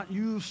people are not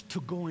used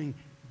to going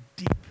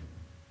deep.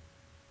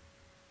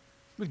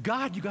 With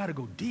God, you got to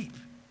go deep.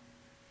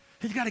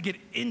 He's got to get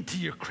into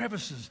your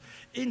crevices,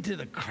 into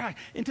the crack,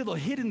 into the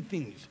hidden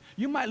things.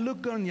 You might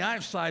look good on the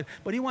outside,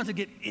 but He wants to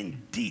get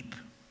in deep.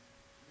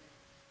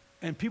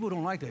 And people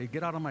don't like that.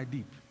 Get out of my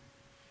deep.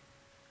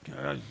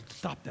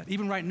 Stop that.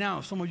 Even right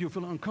now, some of you are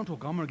feeling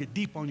uncomfortable. I'm going to get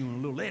deep on you a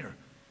little later.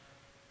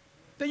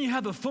 Then you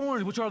have the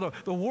thorns, which are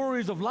the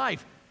worries of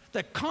life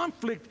that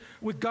conflict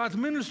with God's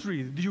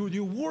ministry.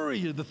 You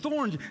worry, the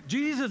thorns.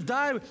 Jesus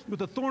died with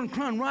the thorn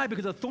crown, right?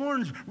 Because the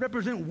thorns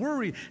represent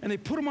worry, and they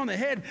put them on the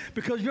head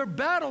because your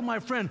battle, my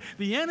friend,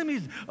 the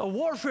enemy's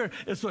warfare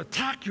is to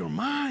attack your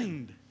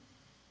mind.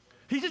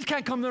 He just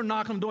can't come there,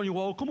 knock on the door, and you,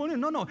 well, come on in.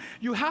 No.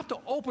 You have to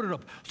open it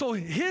up. So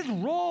his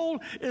role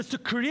is to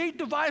create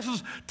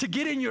devices to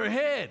get in your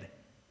head.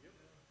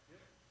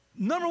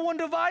 Number one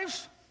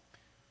device,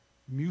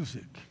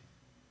 music.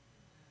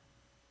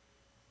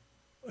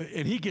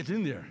 And he gets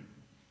in there.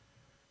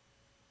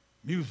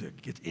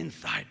 Music gets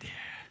inside there.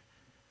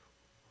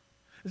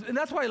 And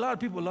that's why a lot of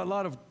people, a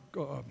lot of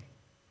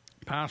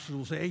pastors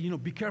will say, hey,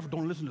 be careful,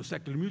 don't listen to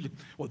secular music.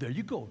 Well, there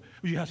you go.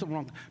 You have something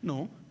wrong.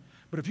 No,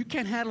 but if you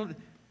can't handle it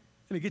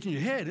and it gets in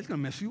your head, it's going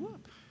to mess you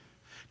up.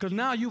 Because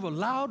now you've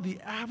allowed the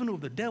avenue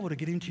of the devil to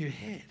get into your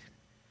head.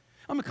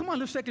 I mean, come on,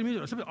 listen to secular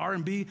music. Something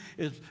R&B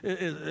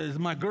is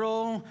my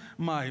girl,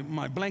 my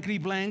blankety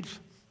blanks.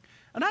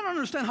 And I don't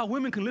understand how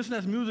women can listen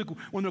to that music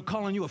when they're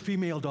calling you a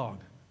female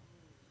dog.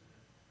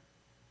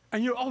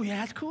 And you're, oh,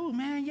 yeah, that's cool,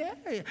 man. Yeah,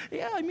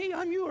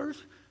 I'm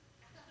yours.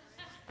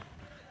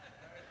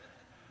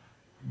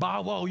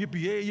 Bow wow,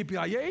 yippee-yay,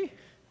 yippee-yay.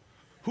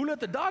 Who let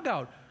the dog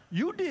out?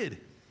 You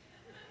did.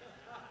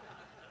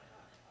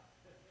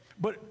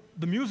 But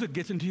the music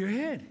gets into your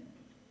head.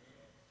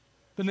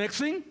 The next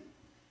thing,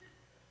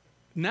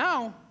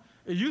 now,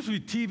 it used to be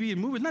TV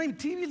and movies. Not even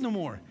TVs no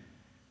more.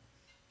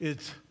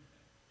 It's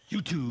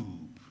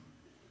YouTube.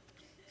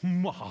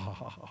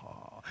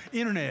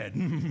 Internet.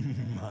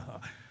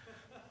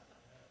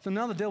 So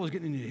now the devil's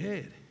getting in your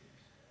head.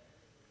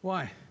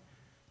 Why?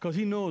 Because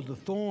he knows the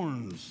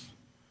thorns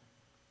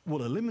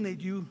will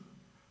eliminate you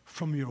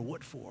from your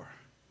what for.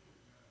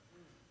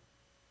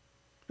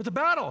 It's a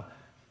battle.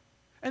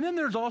 And then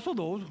there's also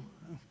those,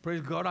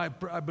 praise God,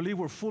 I believe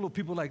we're full of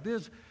people like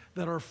this,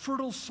 that are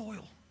fertile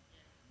soil.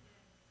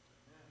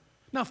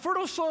 Now,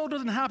 fertile soil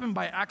doesn't happen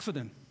by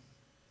accident.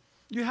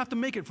 You have to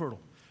make it fertile.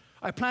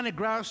 I planted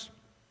grass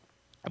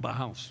at my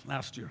house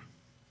last year,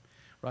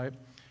 right?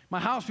 My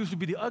house used to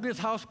be the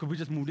ugliest house because we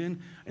just moved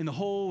in the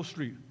whole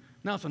street.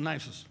 Now it's the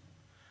nicest.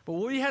 But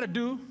what we had to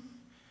do,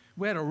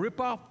 we had to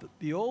rip off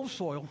the old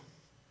soil,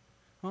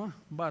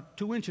 about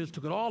 2 inches,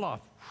 took it all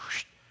off.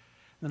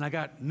 Then I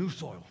got new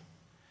soil,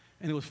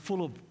 and it was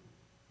full of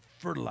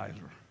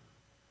fertilizer.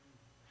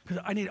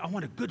 Because I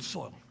wanted good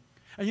soil.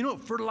 And you know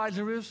what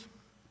fertilizer is?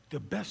 The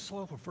best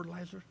soil for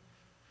fertilizer?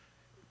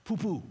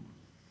 Poo-poo.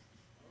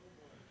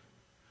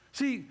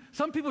 See,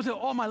 some people say,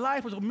 oh, my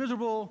life was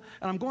miserable,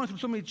 and I'm going through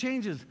so many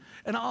changes.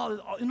 And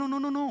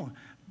no.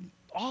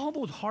 All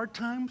those hard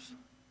times,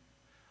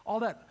 all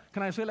that,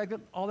 can I say it like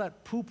that? All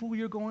that poo-poo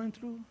you're going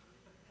through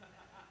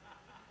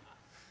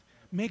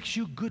makes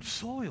you good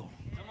soil.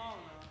 Come on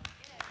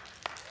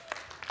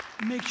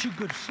now. Makes you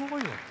good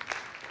soil.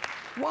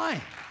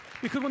 Why?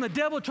 Because when the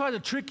devil tries to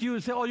trick you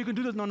and say, oh, you can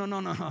do this, no.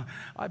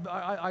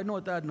 I know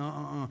what that,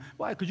 no.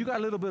 Why? Because you got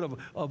a little bit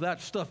of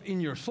that stuff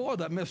in your soil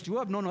that messed you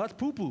up. No, that's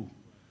poo-poo.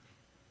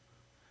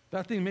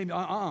 That thing made me,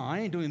 I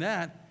ain't doing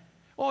that.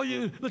 Oh,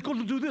 let's go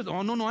do this.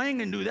 Oh, no, I ain't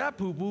going to do that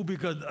poo-poo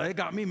because it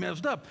got me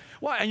messed up.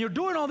 Why? And you're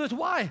doing all this,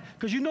 why?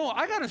 Because you know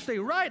I got to stay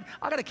right.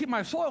 I got to keep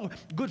my soil,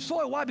 good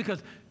soil. Why?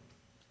 Because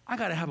I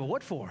got to have a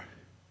what for?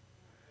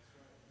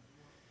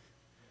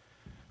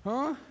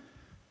 Huh?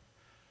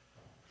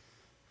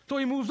 So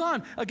he moves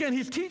on. Again,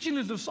 he's teaching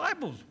his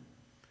disciples.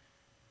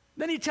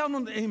 Then he tells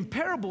them in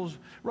parables,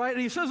 right?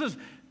 And he says this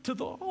to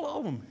all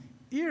of them,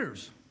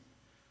 ears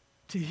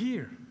to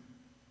hear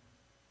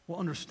will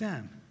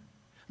understand.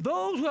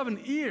 Those who have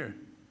an ear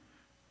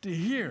to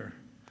hear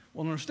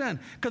will understand.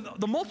 Because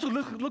the multitude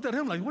looked at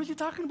him like, what is he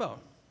talking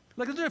about?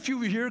 Like, is there a few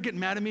of you here getting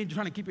mad at me,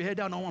 trying to keep your head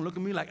down, don't want to look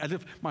at me like as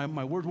if my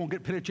words won't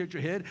penetrate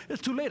your head?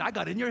 It's too late. I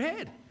got in your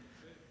head.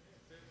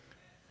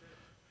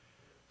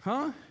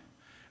 Huh?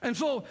 And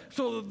so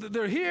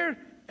they're here,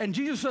 and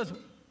Jesus says,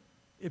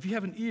 if you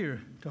have an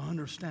ear to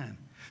understand.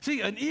 See,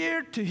 an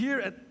ear to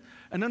hear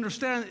and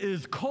understand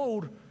is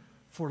code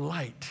for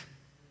light.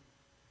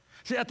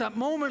 See, at that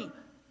moment,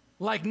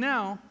 like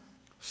now,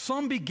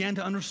 some began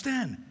to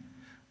understand.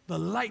 The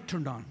light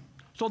turned on.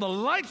 So the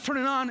light's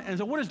turning on, and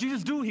so what does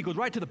Jesus do? He goes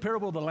right to the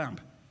parable of the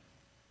lamp.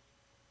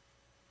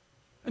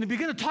 And he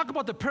began to talk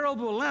about the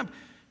parable of the lamp.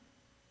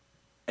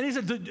 And he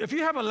said, if you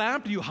have a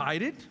lamp, do you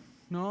hide it?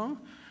 No.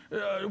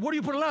 What do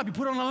you put a lamp? You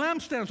put it on a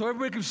lampstand so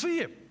everybody can see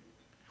it.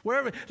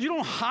 Wherever you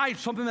don't hide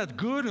something that's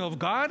good of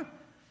God.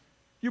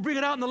 You bring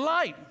it out in the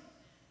light,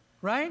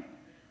 right?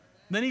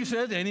 Then he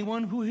says,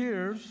 anyone who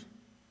hears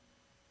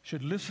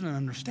should listen and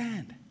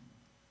understand.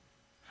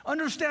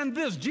 Understand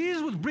this.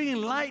 Jesus was bringing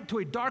light to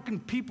a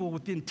darkened people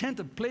with the intent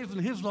of placing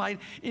his light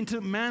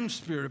into man's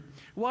spirit.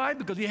 Why?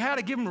 Because he had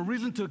to give them a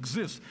reason to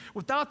exist.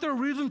 Without their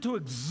reason to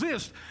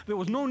exist, there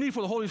was no need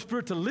for the Holy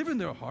Spirit to live in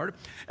their heart.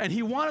 And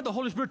he wanted the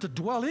Holy Spirit to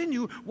dwell in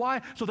you.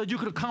 Why? So that you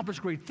could accomplish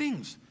great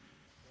things.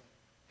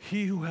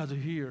 He who has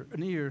an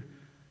ear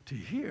to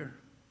hear,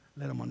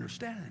 let him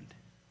understand.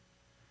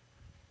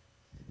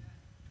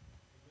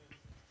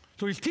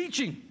 So he's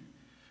teaching.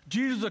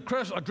 Jesus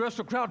addressed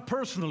the crowd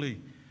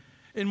personally.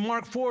 In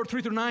Mark 4,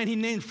 3-9, he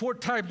named 4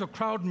 types of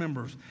crowd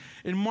members.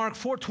 In Mark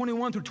 4,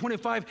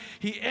 21-25,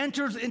 he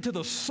enters into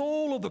the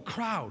soul of the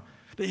crowd.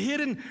 the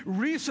hidden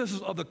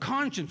recesses of the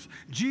conscience.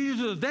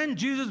 Then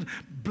Jesus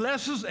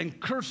blesses and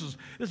curses.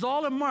 It's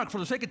all in Mark. For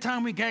the sake of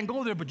time, we can't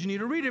go there, but you need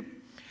to read it.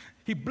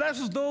 He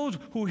blesses those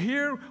who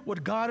hear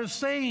what God is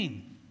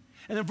saying.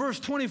 And in verse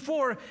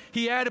 24,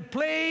 he added,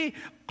 pay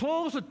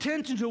close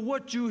attention to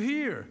what you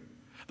hear.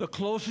 The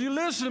closer you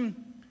listen,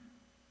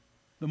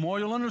 the more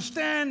you'll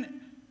understand,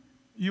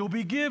 you'll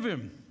be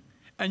given,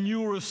 and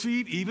you will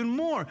receive even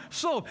more.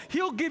 So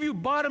he'll give you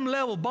bottom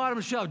level, bottom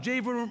shelf.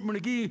 J. Vernon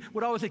McGee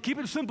would always say, keep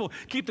it simple.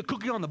 Keep the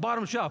cookie on the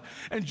bottom shelf.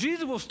 And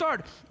Jesus will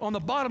start on the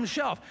bottom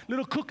shelf,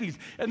 little cookies.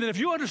 And then if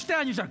you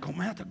understand, you start, oh,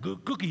 man, that's a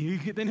good cookie.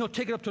 Then he'll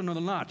take it up to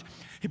another notch.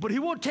 But he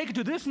won't take it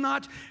to this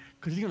notch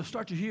because he's going to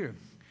start you here.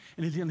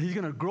 And he's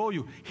going to grow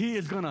you. He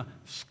is going to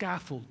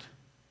scaffold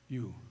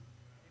you.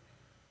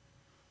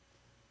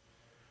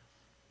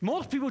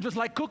 Most people just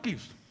like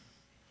cookies.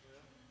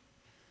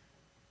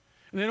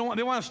 And they want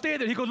to stay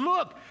there. He goes,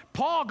 look,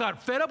 Paul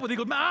got fed up with it. He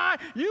goes, man,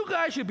 you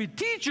guys should be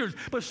teachers,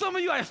 but some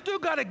of you, I still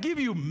got to give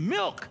you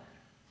milk.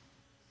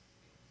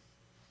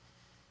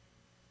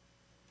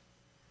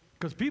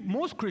 Because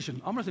most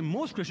Christians, I'm going to say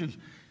most Christians,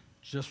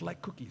 just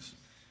like cookies.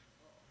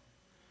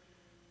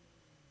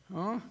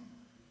 Huh?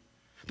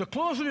 The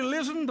closer you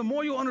listen, the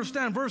more you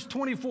understand. Verse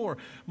 24,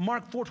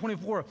 Mark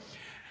 4:24.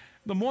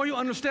 The more you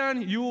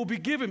understand, you will be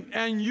given,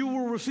 and you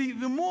will receive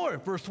even more.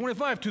 Verse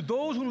 25, to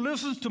those who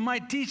listen to my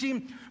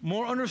teaching,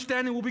 more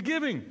understanding will be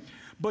given.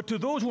 But to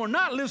those who are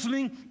not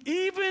listening,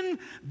 even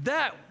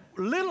that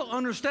little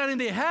understanding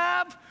they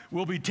have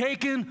will be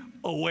taken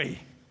away.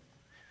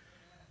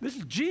 This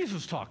is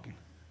Jesus talking.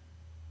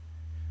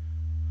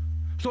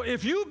 So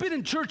if you've been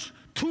in church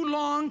too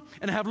long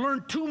and have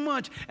learned too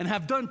much and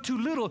have done too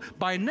little,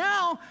 by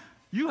now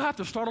you have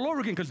to start all over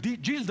again because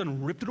Jesus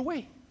done ripped it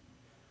away.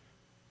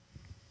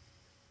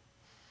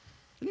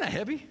 Isn't that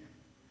heavy?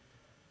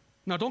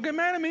 Now, don't get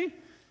mad at me.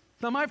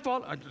 It's not my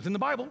fault. It's in the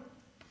Bible.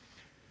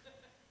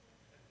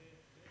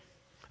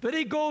 Then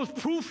he goes,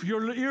 proof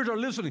your ears are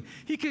listening.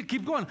 He can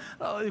keep going.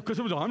 Because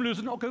I'm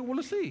listening. Okay, well,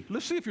 let's see.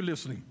 Let's see if you're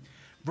listening.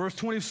 Verse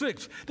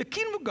 26. The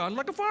kingdom of God is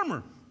like a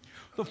farmer.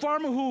 The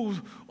farmer who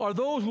are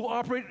those who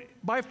operate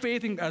by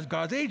faith as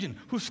God's agent,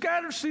 who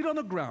scatters seed on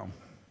the ground.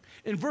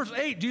 In verse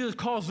 8, Jesus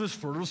calls this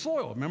fertile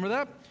soil. Remember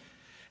that?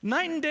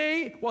 Night and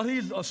day, while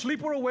he's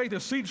asleep or awake, the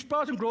seed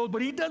sprouts and grows,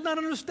 but he does not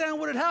understand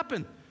what had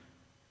happened.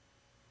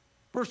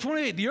 Verse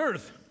 28, the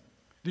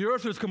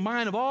earth is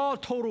combined of all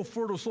total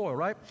fertile soil,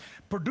 right?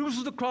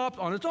 Produces the crops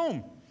on its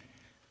own.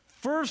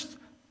 First,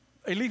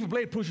 a leafy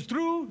blade pushes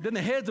through, then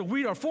the heads of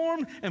wheat are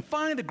formed, and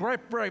finally the grape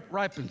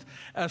ripens.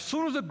 As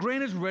soon as the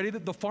grain is ready,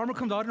 the farmer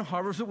comes out and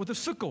harvests it with a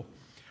sickle,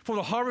 for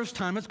the harvest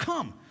time has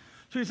come.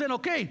 So he's saying,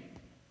 okay,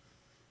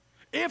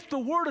 if the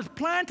word is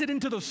planted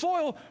into the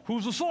soil,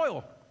 who's the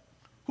soil?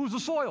 Who's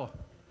the soil?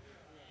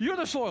 You're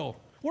the soil.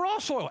 We're all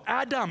soil.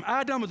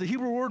 Adam is a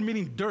Hebrew word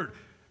meaning dirt,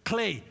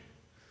 clay.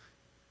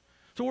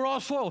 So we're all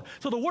soil.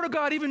 So the word of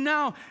God even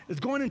now is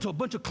going into a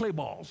bunch of clay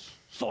balls,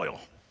 soil.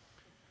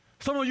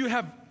 Some of you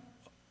have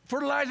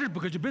fertilizers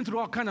because you've been through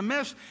all kind of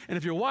mess, and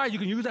if you're wise, you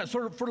can use that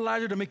sort of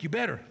fertilizer to make you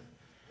better.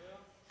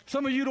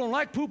 Some of you don't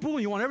like poo-poo,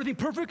 and you want everything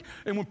perfect,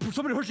 and when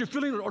somebody hurts your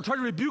feelings or tries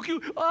to rebuke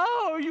you,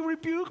 oh, you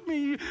rebuke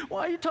me.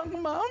 Why are you talking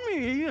about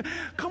me?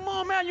 Come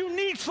on, man, you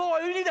need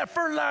soil. You need that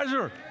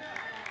fertilizer.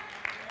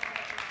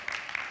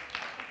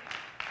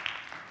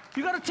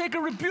 You got to take a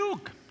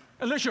rebuke,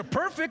 unless you're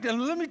perfect, and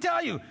let me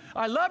tell you,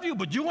 I love you,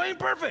 but you ain't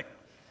perfect.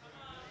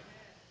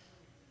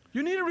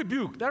 You need a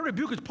rebuke. That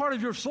rebuke is part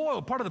of your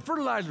soil, part of the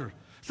fertilizer.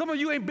 Some of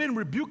you ain't been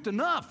rebuked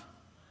enough.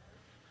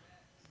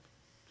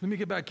 Let me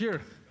get back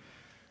here.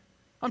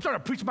 I'm trying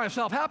to preach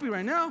myself happy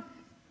right now.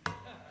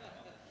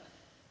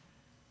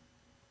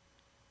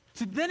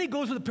 See, then he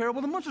goes to the parable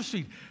of the mustard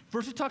seed.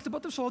 First he talks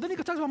about the soil, then he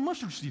talks about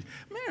mustard seed.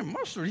 Man,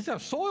 mustard, he's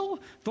got soil,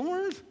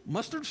 thorns,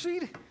 mustard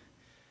seed.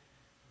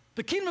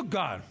 The kingdom of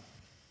God.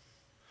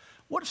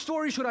 What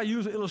story should I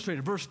use to illustrate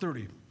it? Verse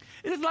 30.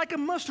 It is like a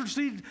mustard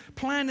seed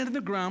planted in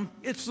the ground.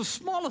 It's the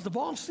smallest of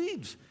all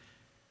seeds.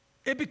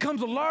 It becomes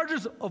the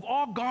largest of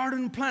all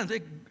garden plants.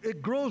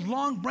 It grows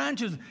long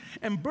branches,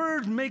 and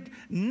birds make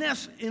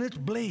nests in its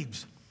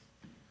blades.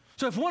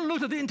 So if one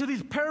looks into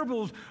these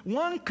parables,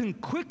 one can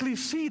quickly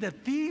see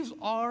that these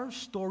are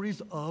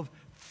stories of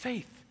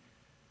faith.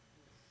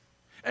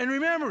 And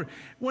remember,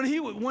 when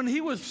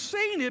he was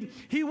saying it,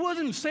 he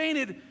wasn't saying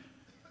it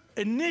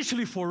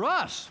initially for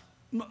us.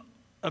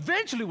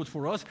 Eventually it was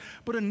for us,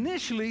 but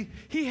initially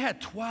he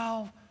had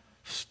 12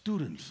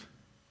 students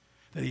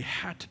that he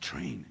had to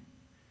train.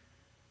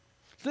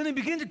 Then he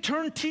began to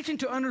turn teaching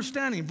to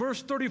understanding.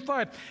 Verse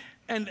 35,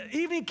 and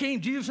evening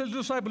came, Jesus said to the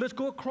disciples, let's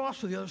go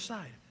across to the other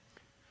side,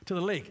 to the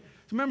lake.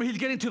 So remember, he's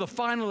getting to the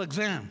final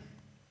exam.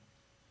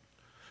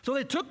 So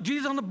they took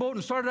Jesus on the boat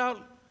and started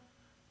out,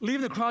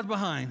 leaving the crowds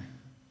behind,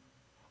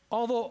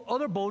 although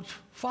other boats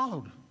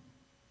followed.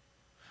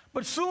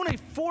 But soon a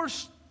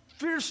fierce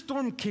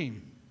storm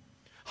came.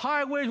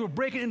 High waves were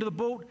breaking into the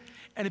boat,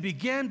 and it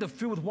began to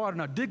fill with water.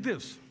 Now dig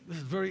this. This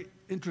is very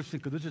interesting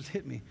because this just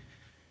hit me.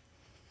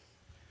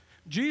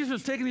 Jesus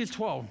is taking these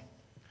 12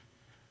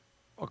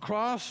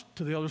 across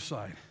to the other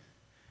side.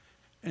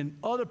 And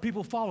other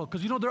people follow.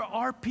 Because, you know, there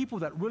are people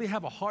that really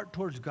have a heart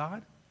towards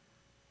God.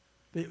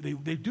 They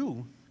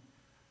do.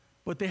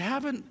 But they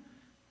haven't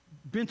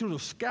been through the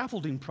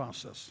scaffolding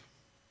process,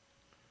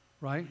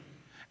 right?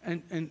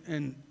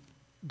 And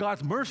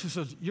God's mercy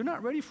says, you're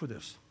not ready for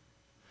this.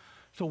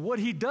 So what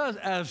he does,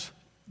 as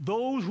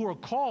those who are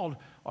called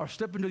are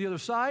stepping to the other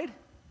side,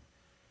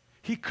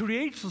 he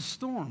creates a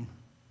storm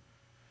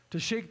to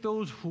shake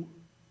those who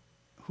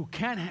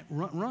can't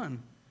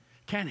run,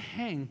 can't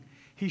hang.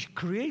 He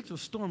creates a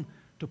storm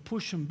to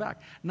push them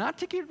back. Not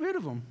to get rid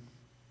of them,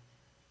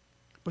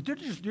 but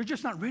you're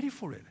just not ready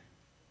for it.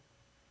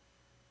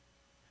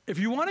 If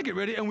you want to get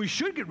ready, and we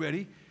should get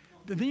ready,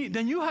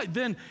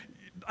 then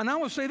and I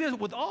will say this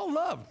with all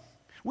love,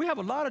 we have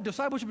a lot of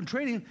discipleship and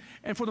training,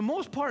 and for the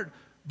most part,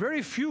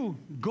 very few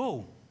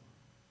go.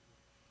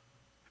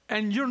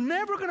 And you're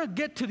never going to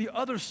get to the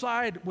other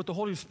side with the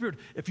Holy Spirit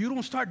if you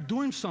don't start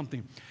doing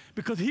something,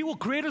 because he will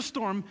create a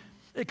storm.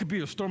 It could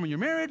be a storm in your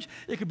marriage.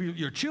 It could be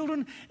your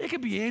children. It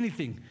could be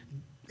anything.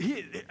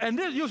 And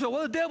then you'll say,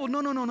 well, the devil.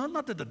 No,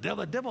 not that the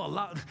devil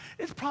allowed.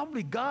 It's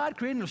probably God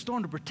creating a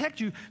storm to protect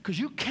you, because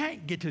you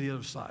can't get to the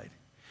other side.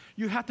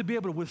 You have to be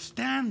able to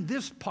withstand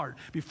this part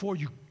before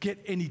you get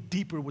any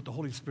deeper with the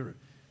Holy Spirit.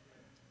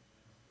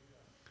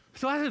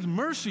 So that is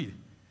mercy.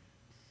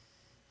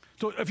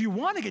 So if you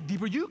want to get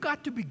deeper, you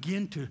got to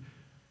begin to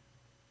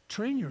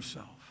train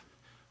yourself,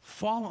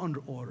 follow under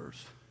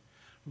orders,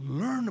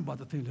 learn about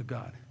the things of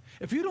God.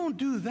 If you don't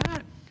do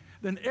that,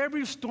 then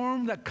every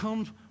storm that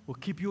comes will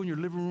keep you in your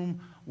living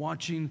room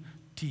watching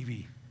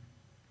TV.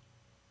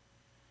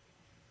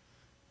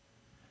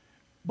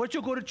 But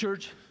you'll go to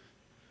church,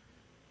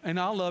 and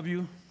I'll love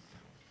you,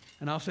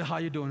 and I'll say, how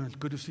you doing? It's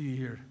good to see you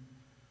here.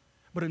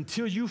 But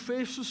until you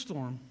face the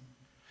storm,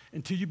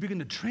 until you begin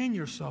to train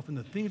yourself in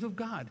the things of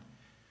God,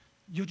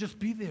 you'll just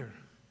be there,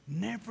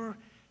 never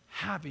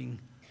having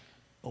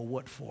a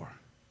what for.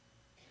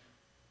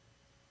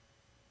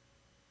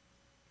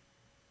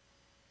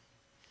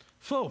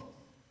 So,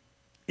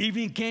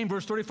 evening came,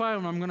 verse 35,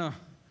 and I'm going to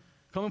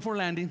come in for a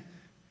landing.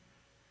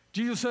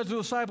 Jesus said to the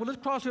disciples,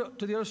 let's cross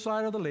to the other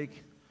side of the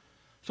lake.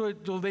 So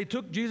they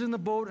took Jesus in the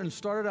boat and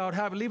started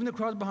out, leaving the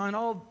crowds behind,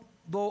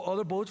 although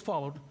other boats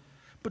followed.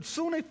 But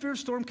soon a fierce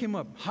storm came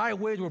up. High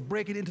waves were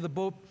breaking into the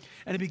boat,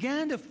 and it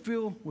began to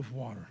fill with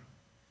water.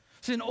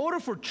 So in order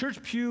for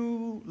church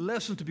pew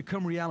lessons to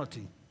become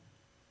reality,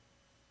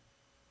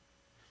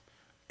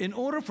 in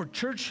order for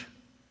church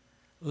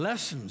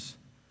lessons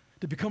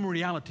to become a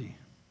reality,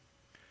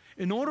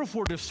 in order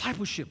for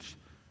discipleships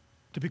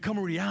to become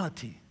a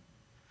reality,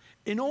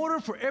 in order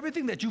for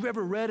everything that you've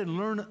ever read and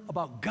learned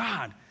about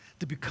God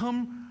to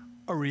become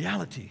a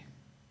reality,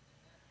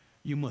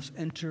 you must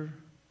enter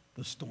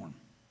the storm.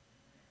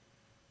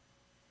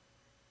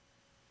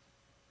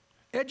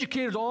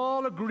 Educators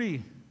all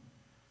agree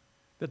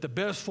that the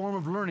best form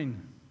of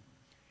learning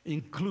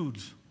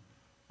includes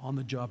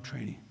on-the-job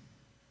training.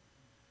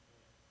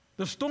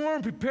 The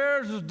storm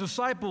prepares the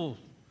disciples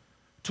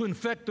to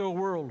infect their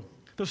world.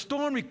 The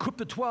storm equipped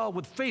the 12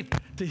 with faith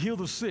to heal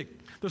the sick.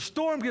 The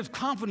storm gives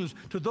confidence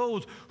to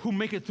those who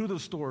make it through the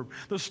storm.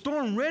 The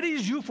storm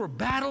readies you for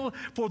battle,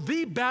 for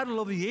the battle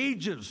of the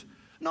ages.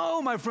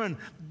 No, my friend,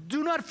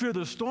 do not fear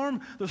the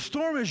storm. The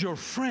storm is your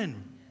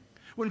friend.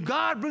 When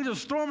God brings a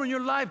storm in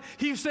your life,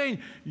 he's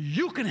saying,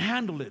 you can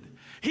handle it.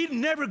 He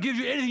never gives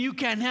you anything you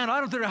can't handle. I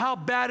don't care how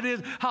bad it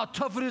is, how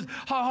tough it is,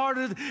 how hard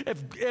it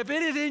is. If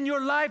it is in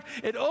your life,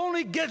 it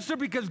only gets there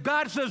because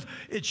God says,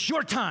 it's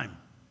your time.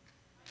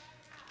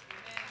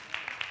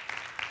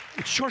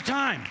 It's your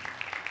time.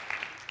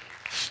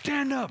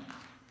 Stand up.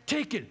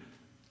 Take it.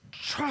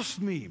 Trust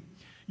me.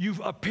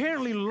 You've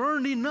apparently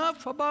learned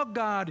enough about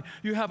God.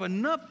 You have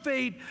enough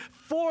faith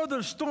for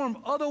the storm.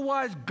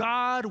 Otherwise,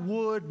 God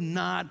would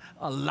not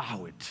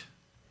allow it.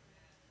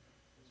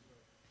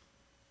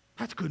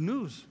 That's good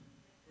news.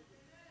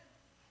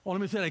 Well,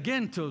 let me say it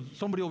again to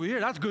somebody over here.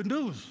 That's good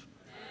news.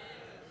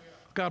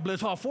 God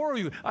bless all four of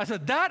you. I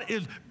said, that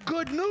is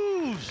good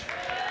news.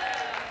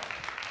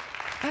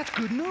 That's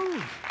good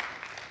news.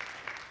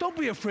 Don't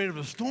be afraid of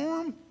a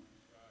storm.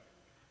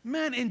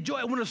 Man, enjoy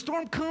it. When a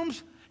storm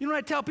comes, you know what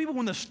I tell people?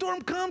 When the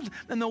storm comes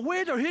and the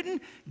waves are hitting,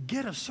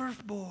 get a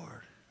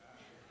surfboard.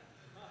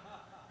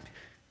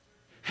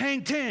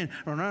 Hang 10.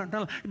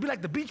 It'd be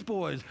like the Beach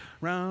Boys.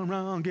 Round,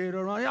 round, get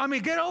around. I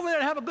mean, get over there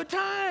and have a good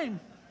time.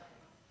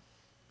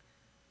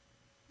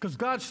 Because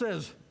God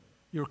says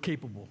you're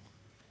capable.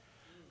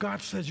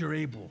 God says you're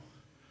able.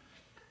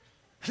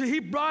 See, he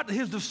brought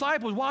his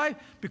disciples. Why?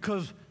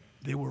 Because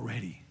they were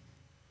ready.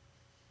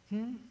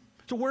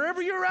 So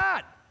wherever you're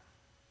at,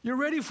 you're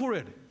ready for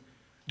it.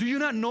 Do you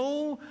not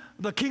know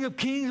the King of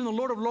Kings and the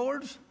Lord of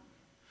Lords?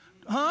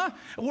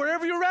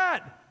 Wherever you're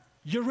at,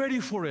 you're ready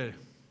for it.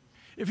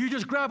 If you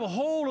just grab a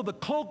hold of the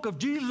cloak of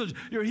Jesus,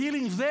 your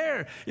healing's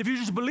there. If you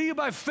just believe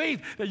by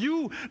faith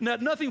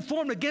that nothing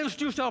formed against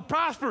you shall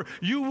prosper,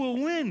 you will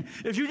win.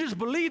 If you just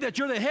believe that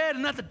you're the head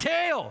and not the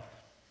tail,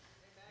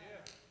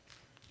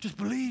 just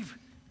believe.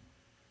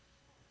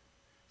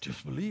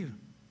 Just believe.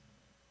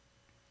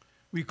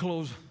 We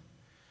close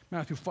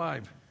Matthew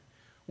 5,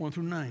 1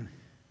 through 9.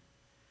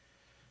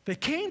 They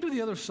came to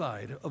the other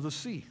side of the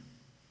sea,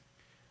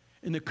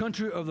 in the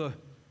country of the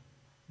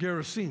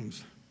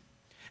Gerasenes.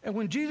 And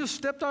when Jesus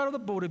stepped out of the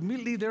boat,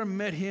 immediately there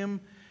met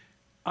him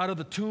out of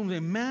the tombs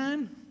a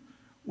man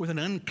with an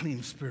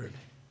unclean spirit.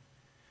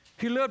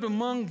 He lived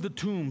among the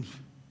tombs,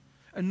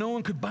 and no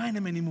one could bind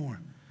him anymore,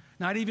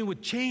 not even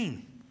with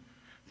chain.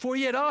 For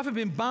he had often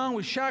been bound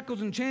with shackles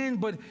and chains,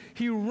 but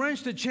he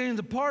wrenched the chains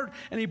apart,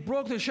 and he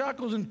broke the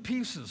shackles in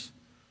pieces.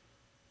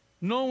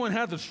 No one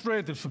had the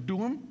strength to subdue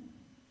him.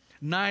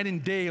 Night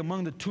and day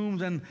among the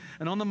tombs and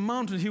on the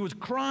mountains, he was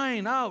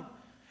crying out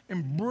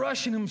and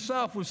brushing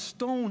himself with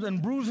stones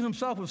and bruising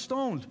himself with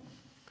stones.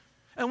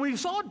 And when he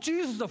saw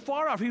Jesus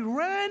afar off, he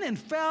ran and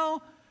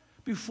fell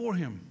before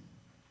him.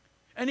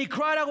 And he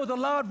cried out with a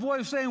loud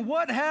voice, saying,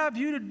 "What have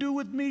you to do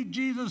with me,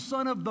 Jesus,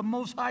 Son of the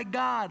Most High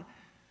God?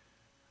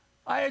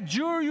 I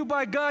adjure you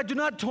by God, do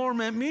not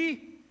torment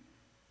me."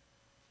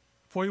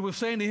 For he was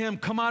saying to him,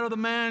 "Come out of the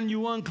man,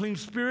 you unclean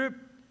spirit."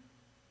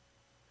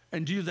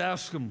 And Jesus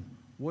asked him,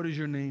 "What is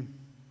your name?"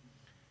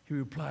 He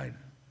replied,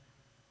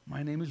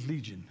 "My name is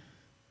Legion,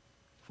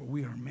 for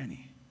we are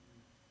many."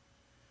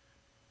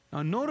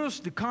 Now notice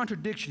the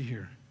contradiction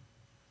here.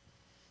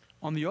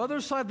 On the other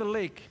side of the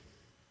lake,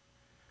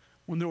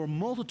 when there were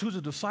multitudes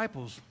of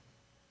disciples,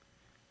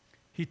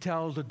 he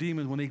tells the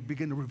demons when they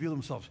begin to reveal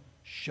themselves,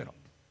 "Shut up."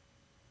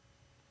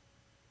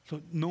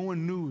 So no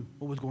one knew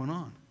what was going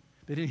on.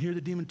 They didn't hear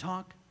the demon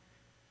talk.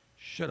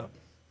 Shut up.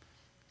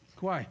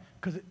 Why?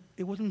 Because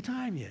it wasn't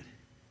time yet.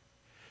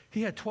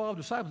 He had 12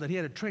 disciples that he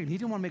had to train. He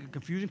didn't want to make a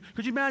confusion.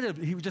 Could you imagine if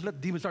he would just let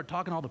the demons start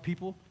talking to all the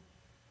people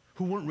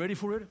who weren't ready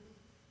for it?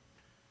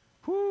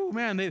 Whoo,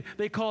 man,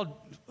 they called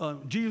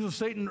Jesus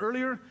Satan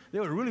earlier. They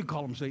would really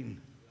call him Satan.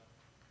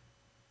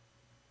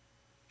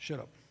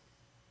 Shut up.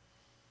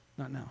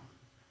 Not now.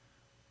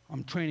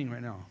 I'm training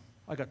right now.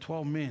 I got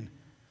 12 men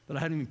that I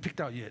haven't even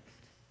picked out yet,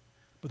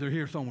 but they're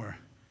here somewhere.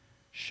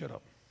 Shut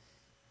up.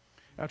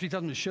 After he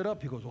tells them to shut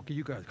up, he goes, "Okay,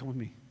 you guys, come with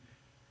me."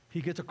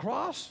 He gets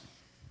across.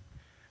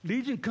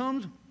 Legion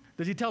comes.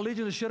 Does he tell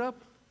Legion to shut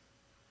up?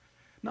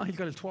 No, he's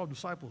got his 12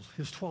 disciples,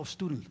 his 12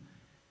 students.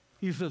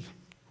 He says,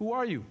 "Who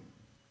are you?"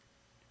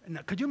 And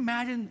now, could you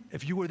imagine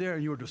if you were there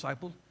and you were a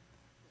disciple?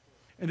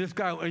 And this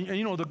guy, and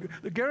you know, the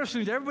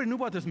Gerasenes, everybody knew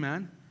about this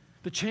man.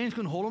 The chains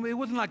couldn't hold him. It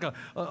wasn't like a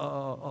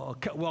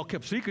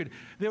well-kept secret.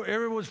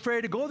 Everyone was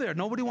afraid to go there.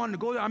 Nobody wanted to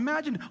go there.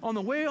 Imagine on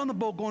the way on the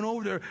boat going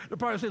over there, they're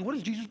probably saying, "What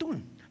is Jesus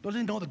doing?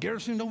 Doesn't he know the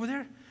Gerasenes over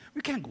there?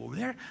 We can't go over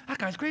there. That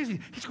guy's crazy.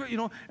 He's crazy, you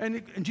know."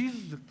 And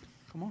Jesus said,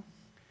 "Come on."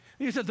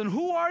 And he said, "Then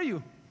who are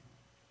you?"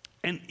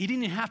 And he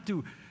didn't have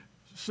to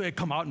say,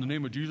 "Come out in the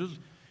name of Jesus."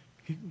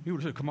 He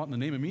would have said, "Come out in the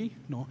name of me."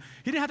 No,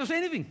 he didn't have to say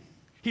anything.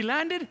 He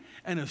landed,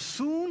 and as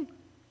soon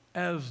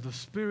as the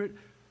Spirit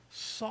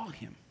saw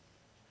him,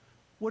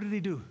 what did he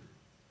do?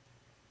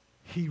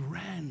 He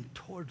ran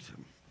towards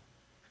him.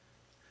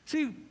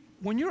 See,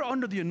 when you're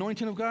under the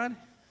anointing of God,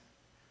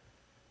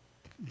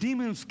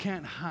 demons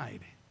can't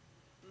hide.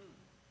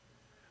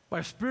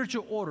 By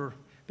spiritual order,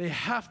 they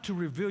have to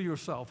reveal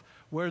yourself,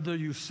 whether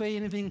you say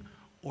anything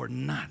or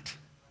not.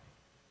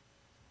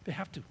 They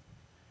have to.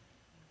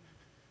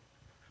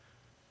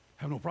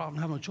 Have no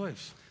problem, have no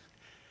choice.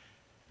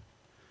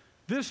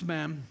 This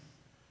man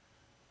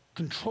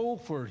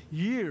controlled for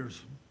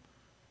years,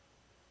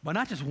 but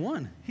not just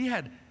one. He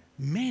had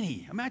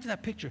many. Imagine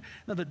that picture.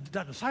 Now the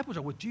disciples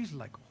are with Jesus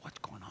like, "What's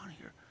going on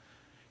here?"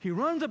 He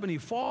runs up and he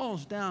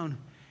falls down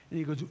and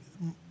he goes,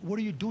 "What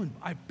are you doing?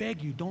 I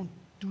beg you, don't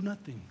do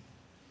nothing."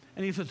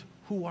 And he says,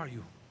 "Who are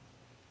you?"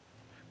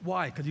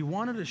 Why? Because he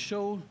wanted to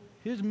show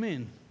his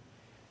men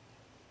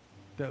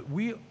that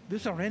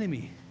this is our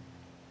enemy,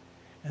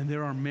 and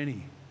there are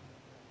many.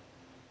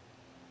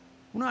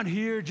 We're not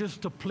here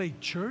just to play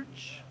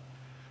church.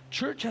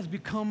 Church has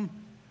become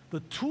the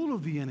tool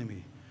of the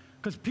enemy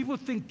because people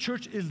think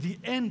church is the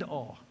end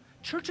all.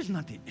 Church is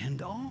not the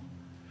end all.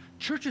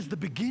 Church is the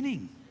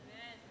beginning.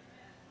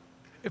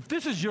 If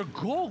this is your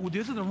goal,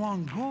 this is the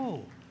wrong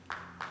goal.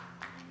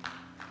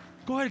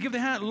 Go ahead and give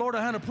the Lord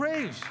a hand of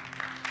praise.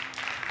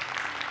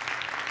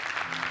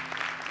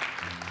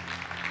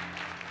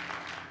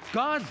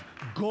 God's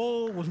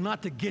goal was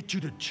not to get you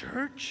to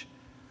church.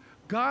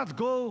 God's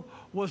goal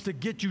was to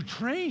get you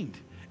trained.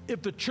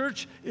 If the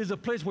church is a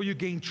place where you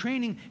gain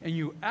training and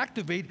you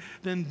activate,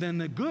 then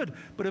they're good.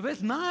 But if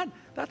it's not,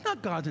 that's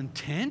not God's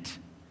intent.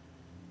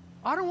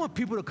 I don't want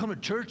people to come to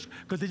church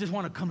because they just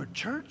want to come to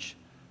church.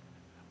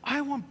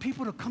 I want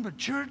people to come to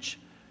church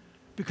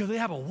because they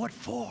have a what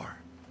for.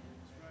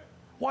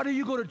 Why do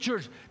you go to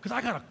church? Because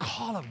I got a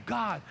call of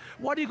God.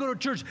 Why do you go to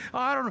church?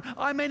 I don't know.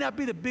 I may not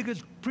be the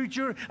biggest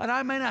preacher, and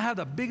I may not have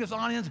the biggest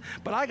audience,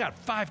 but I got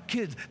 5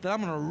 kids that I'm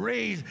going to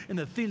raise in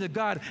the things of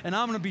God, and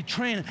I'm going to be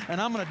trained,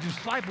 and I'm going to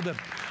disciple them.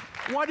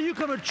 Why do you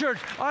come to church?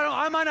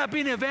 I might not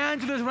be an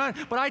evangelist, right?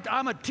 But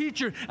I'm a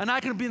teacher, and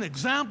I can be an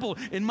example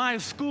in my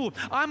school.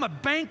 I'm a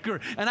banker,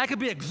 and I can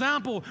be an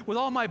example with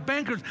all my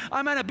bankers.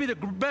 I might not be the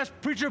best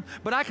preacher,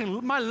 but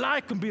my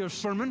life can be a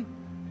sermon.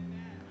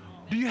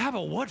 Do you have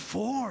a what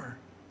for?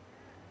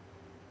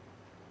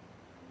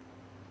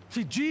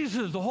 See,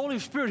 Jesus, the Holy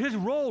Spirit, his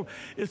role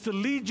is to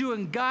lead you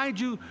and guide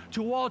you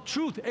to all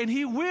truth, and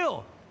he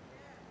will.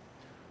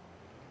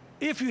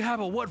 If you have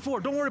a what for,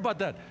 don't worry about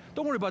that.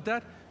 Don't worry about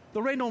that.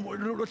 The rain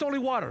it's only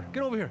water.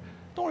 Get over here.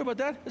 Don't worry about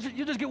that.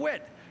 You just get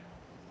wet.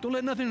 Don't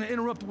let nothing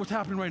interrupt what's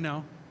happening right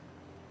now.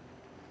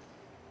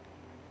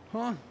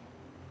 Huh?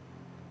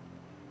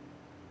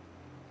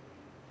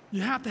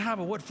 You have to have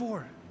a what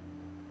for.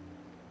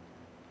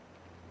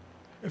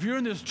 If you're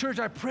in this church,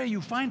 I pray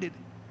you find it.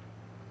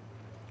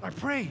 I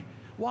pray.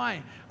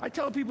 Why? I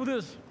tell people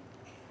this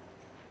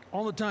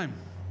all the time,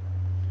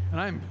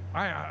 and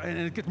and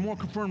it gets more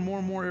confirmed more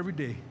and more every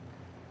day.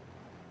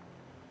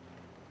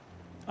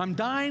 I'm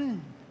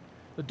dying.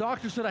 The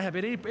doctor said I have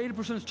an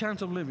 80%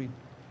 chance of living.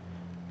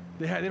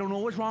 They don't know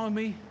what's wrong with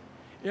me.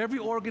 Every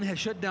organ has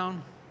shut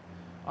down.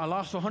 I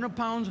lost 100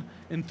 pounds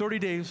in 30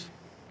 days.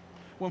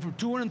 Went from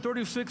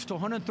 236 to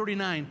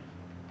 139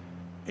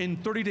 in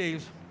 30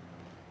 days.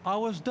 I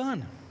was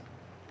done.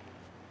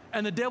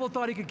 And the devil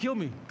thought he could kill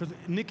me because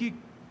Nikki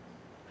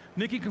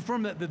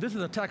confirmed that this is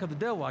an attack of the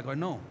devil. I go,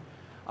 no.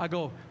 I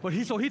go, but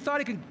he thought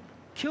he could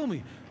kill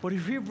me. But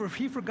if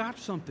he forgot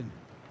something.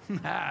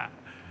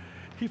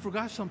 He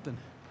forgot something.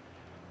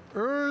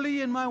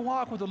 Early in my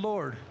walk with the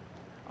Lord,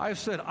 I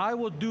said, I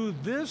will do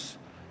this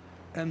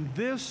and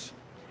this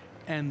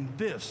and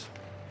this.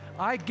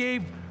 I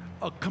gave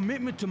a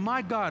commitment to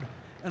my God,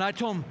 and I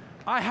told him,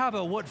 I have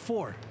a what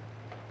for.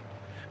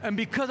 And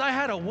because I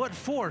had a what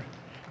for,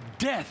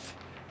 death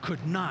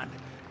could not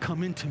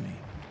come into me.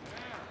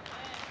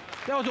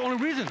 That was the only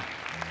reason.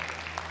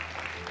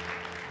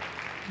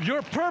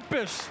 Your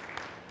purpose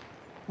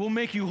will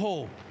make you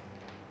whole.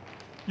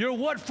 Your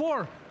what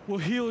for will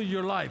heal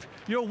your life.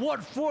 Your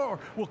what for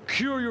will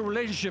cure your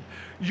relationship.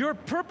 Your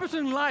purpose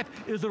in life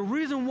is the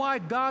reason why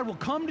God will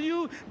come to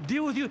you,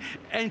 deal with you,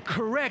 and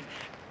correct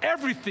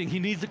everything he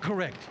needs to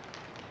correct.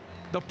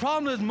 The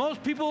problem is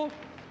most people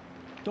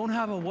don't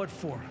have a what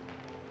for.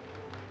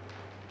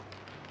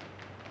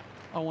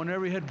 I want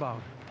every head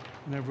bowed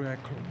and every eye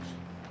closed.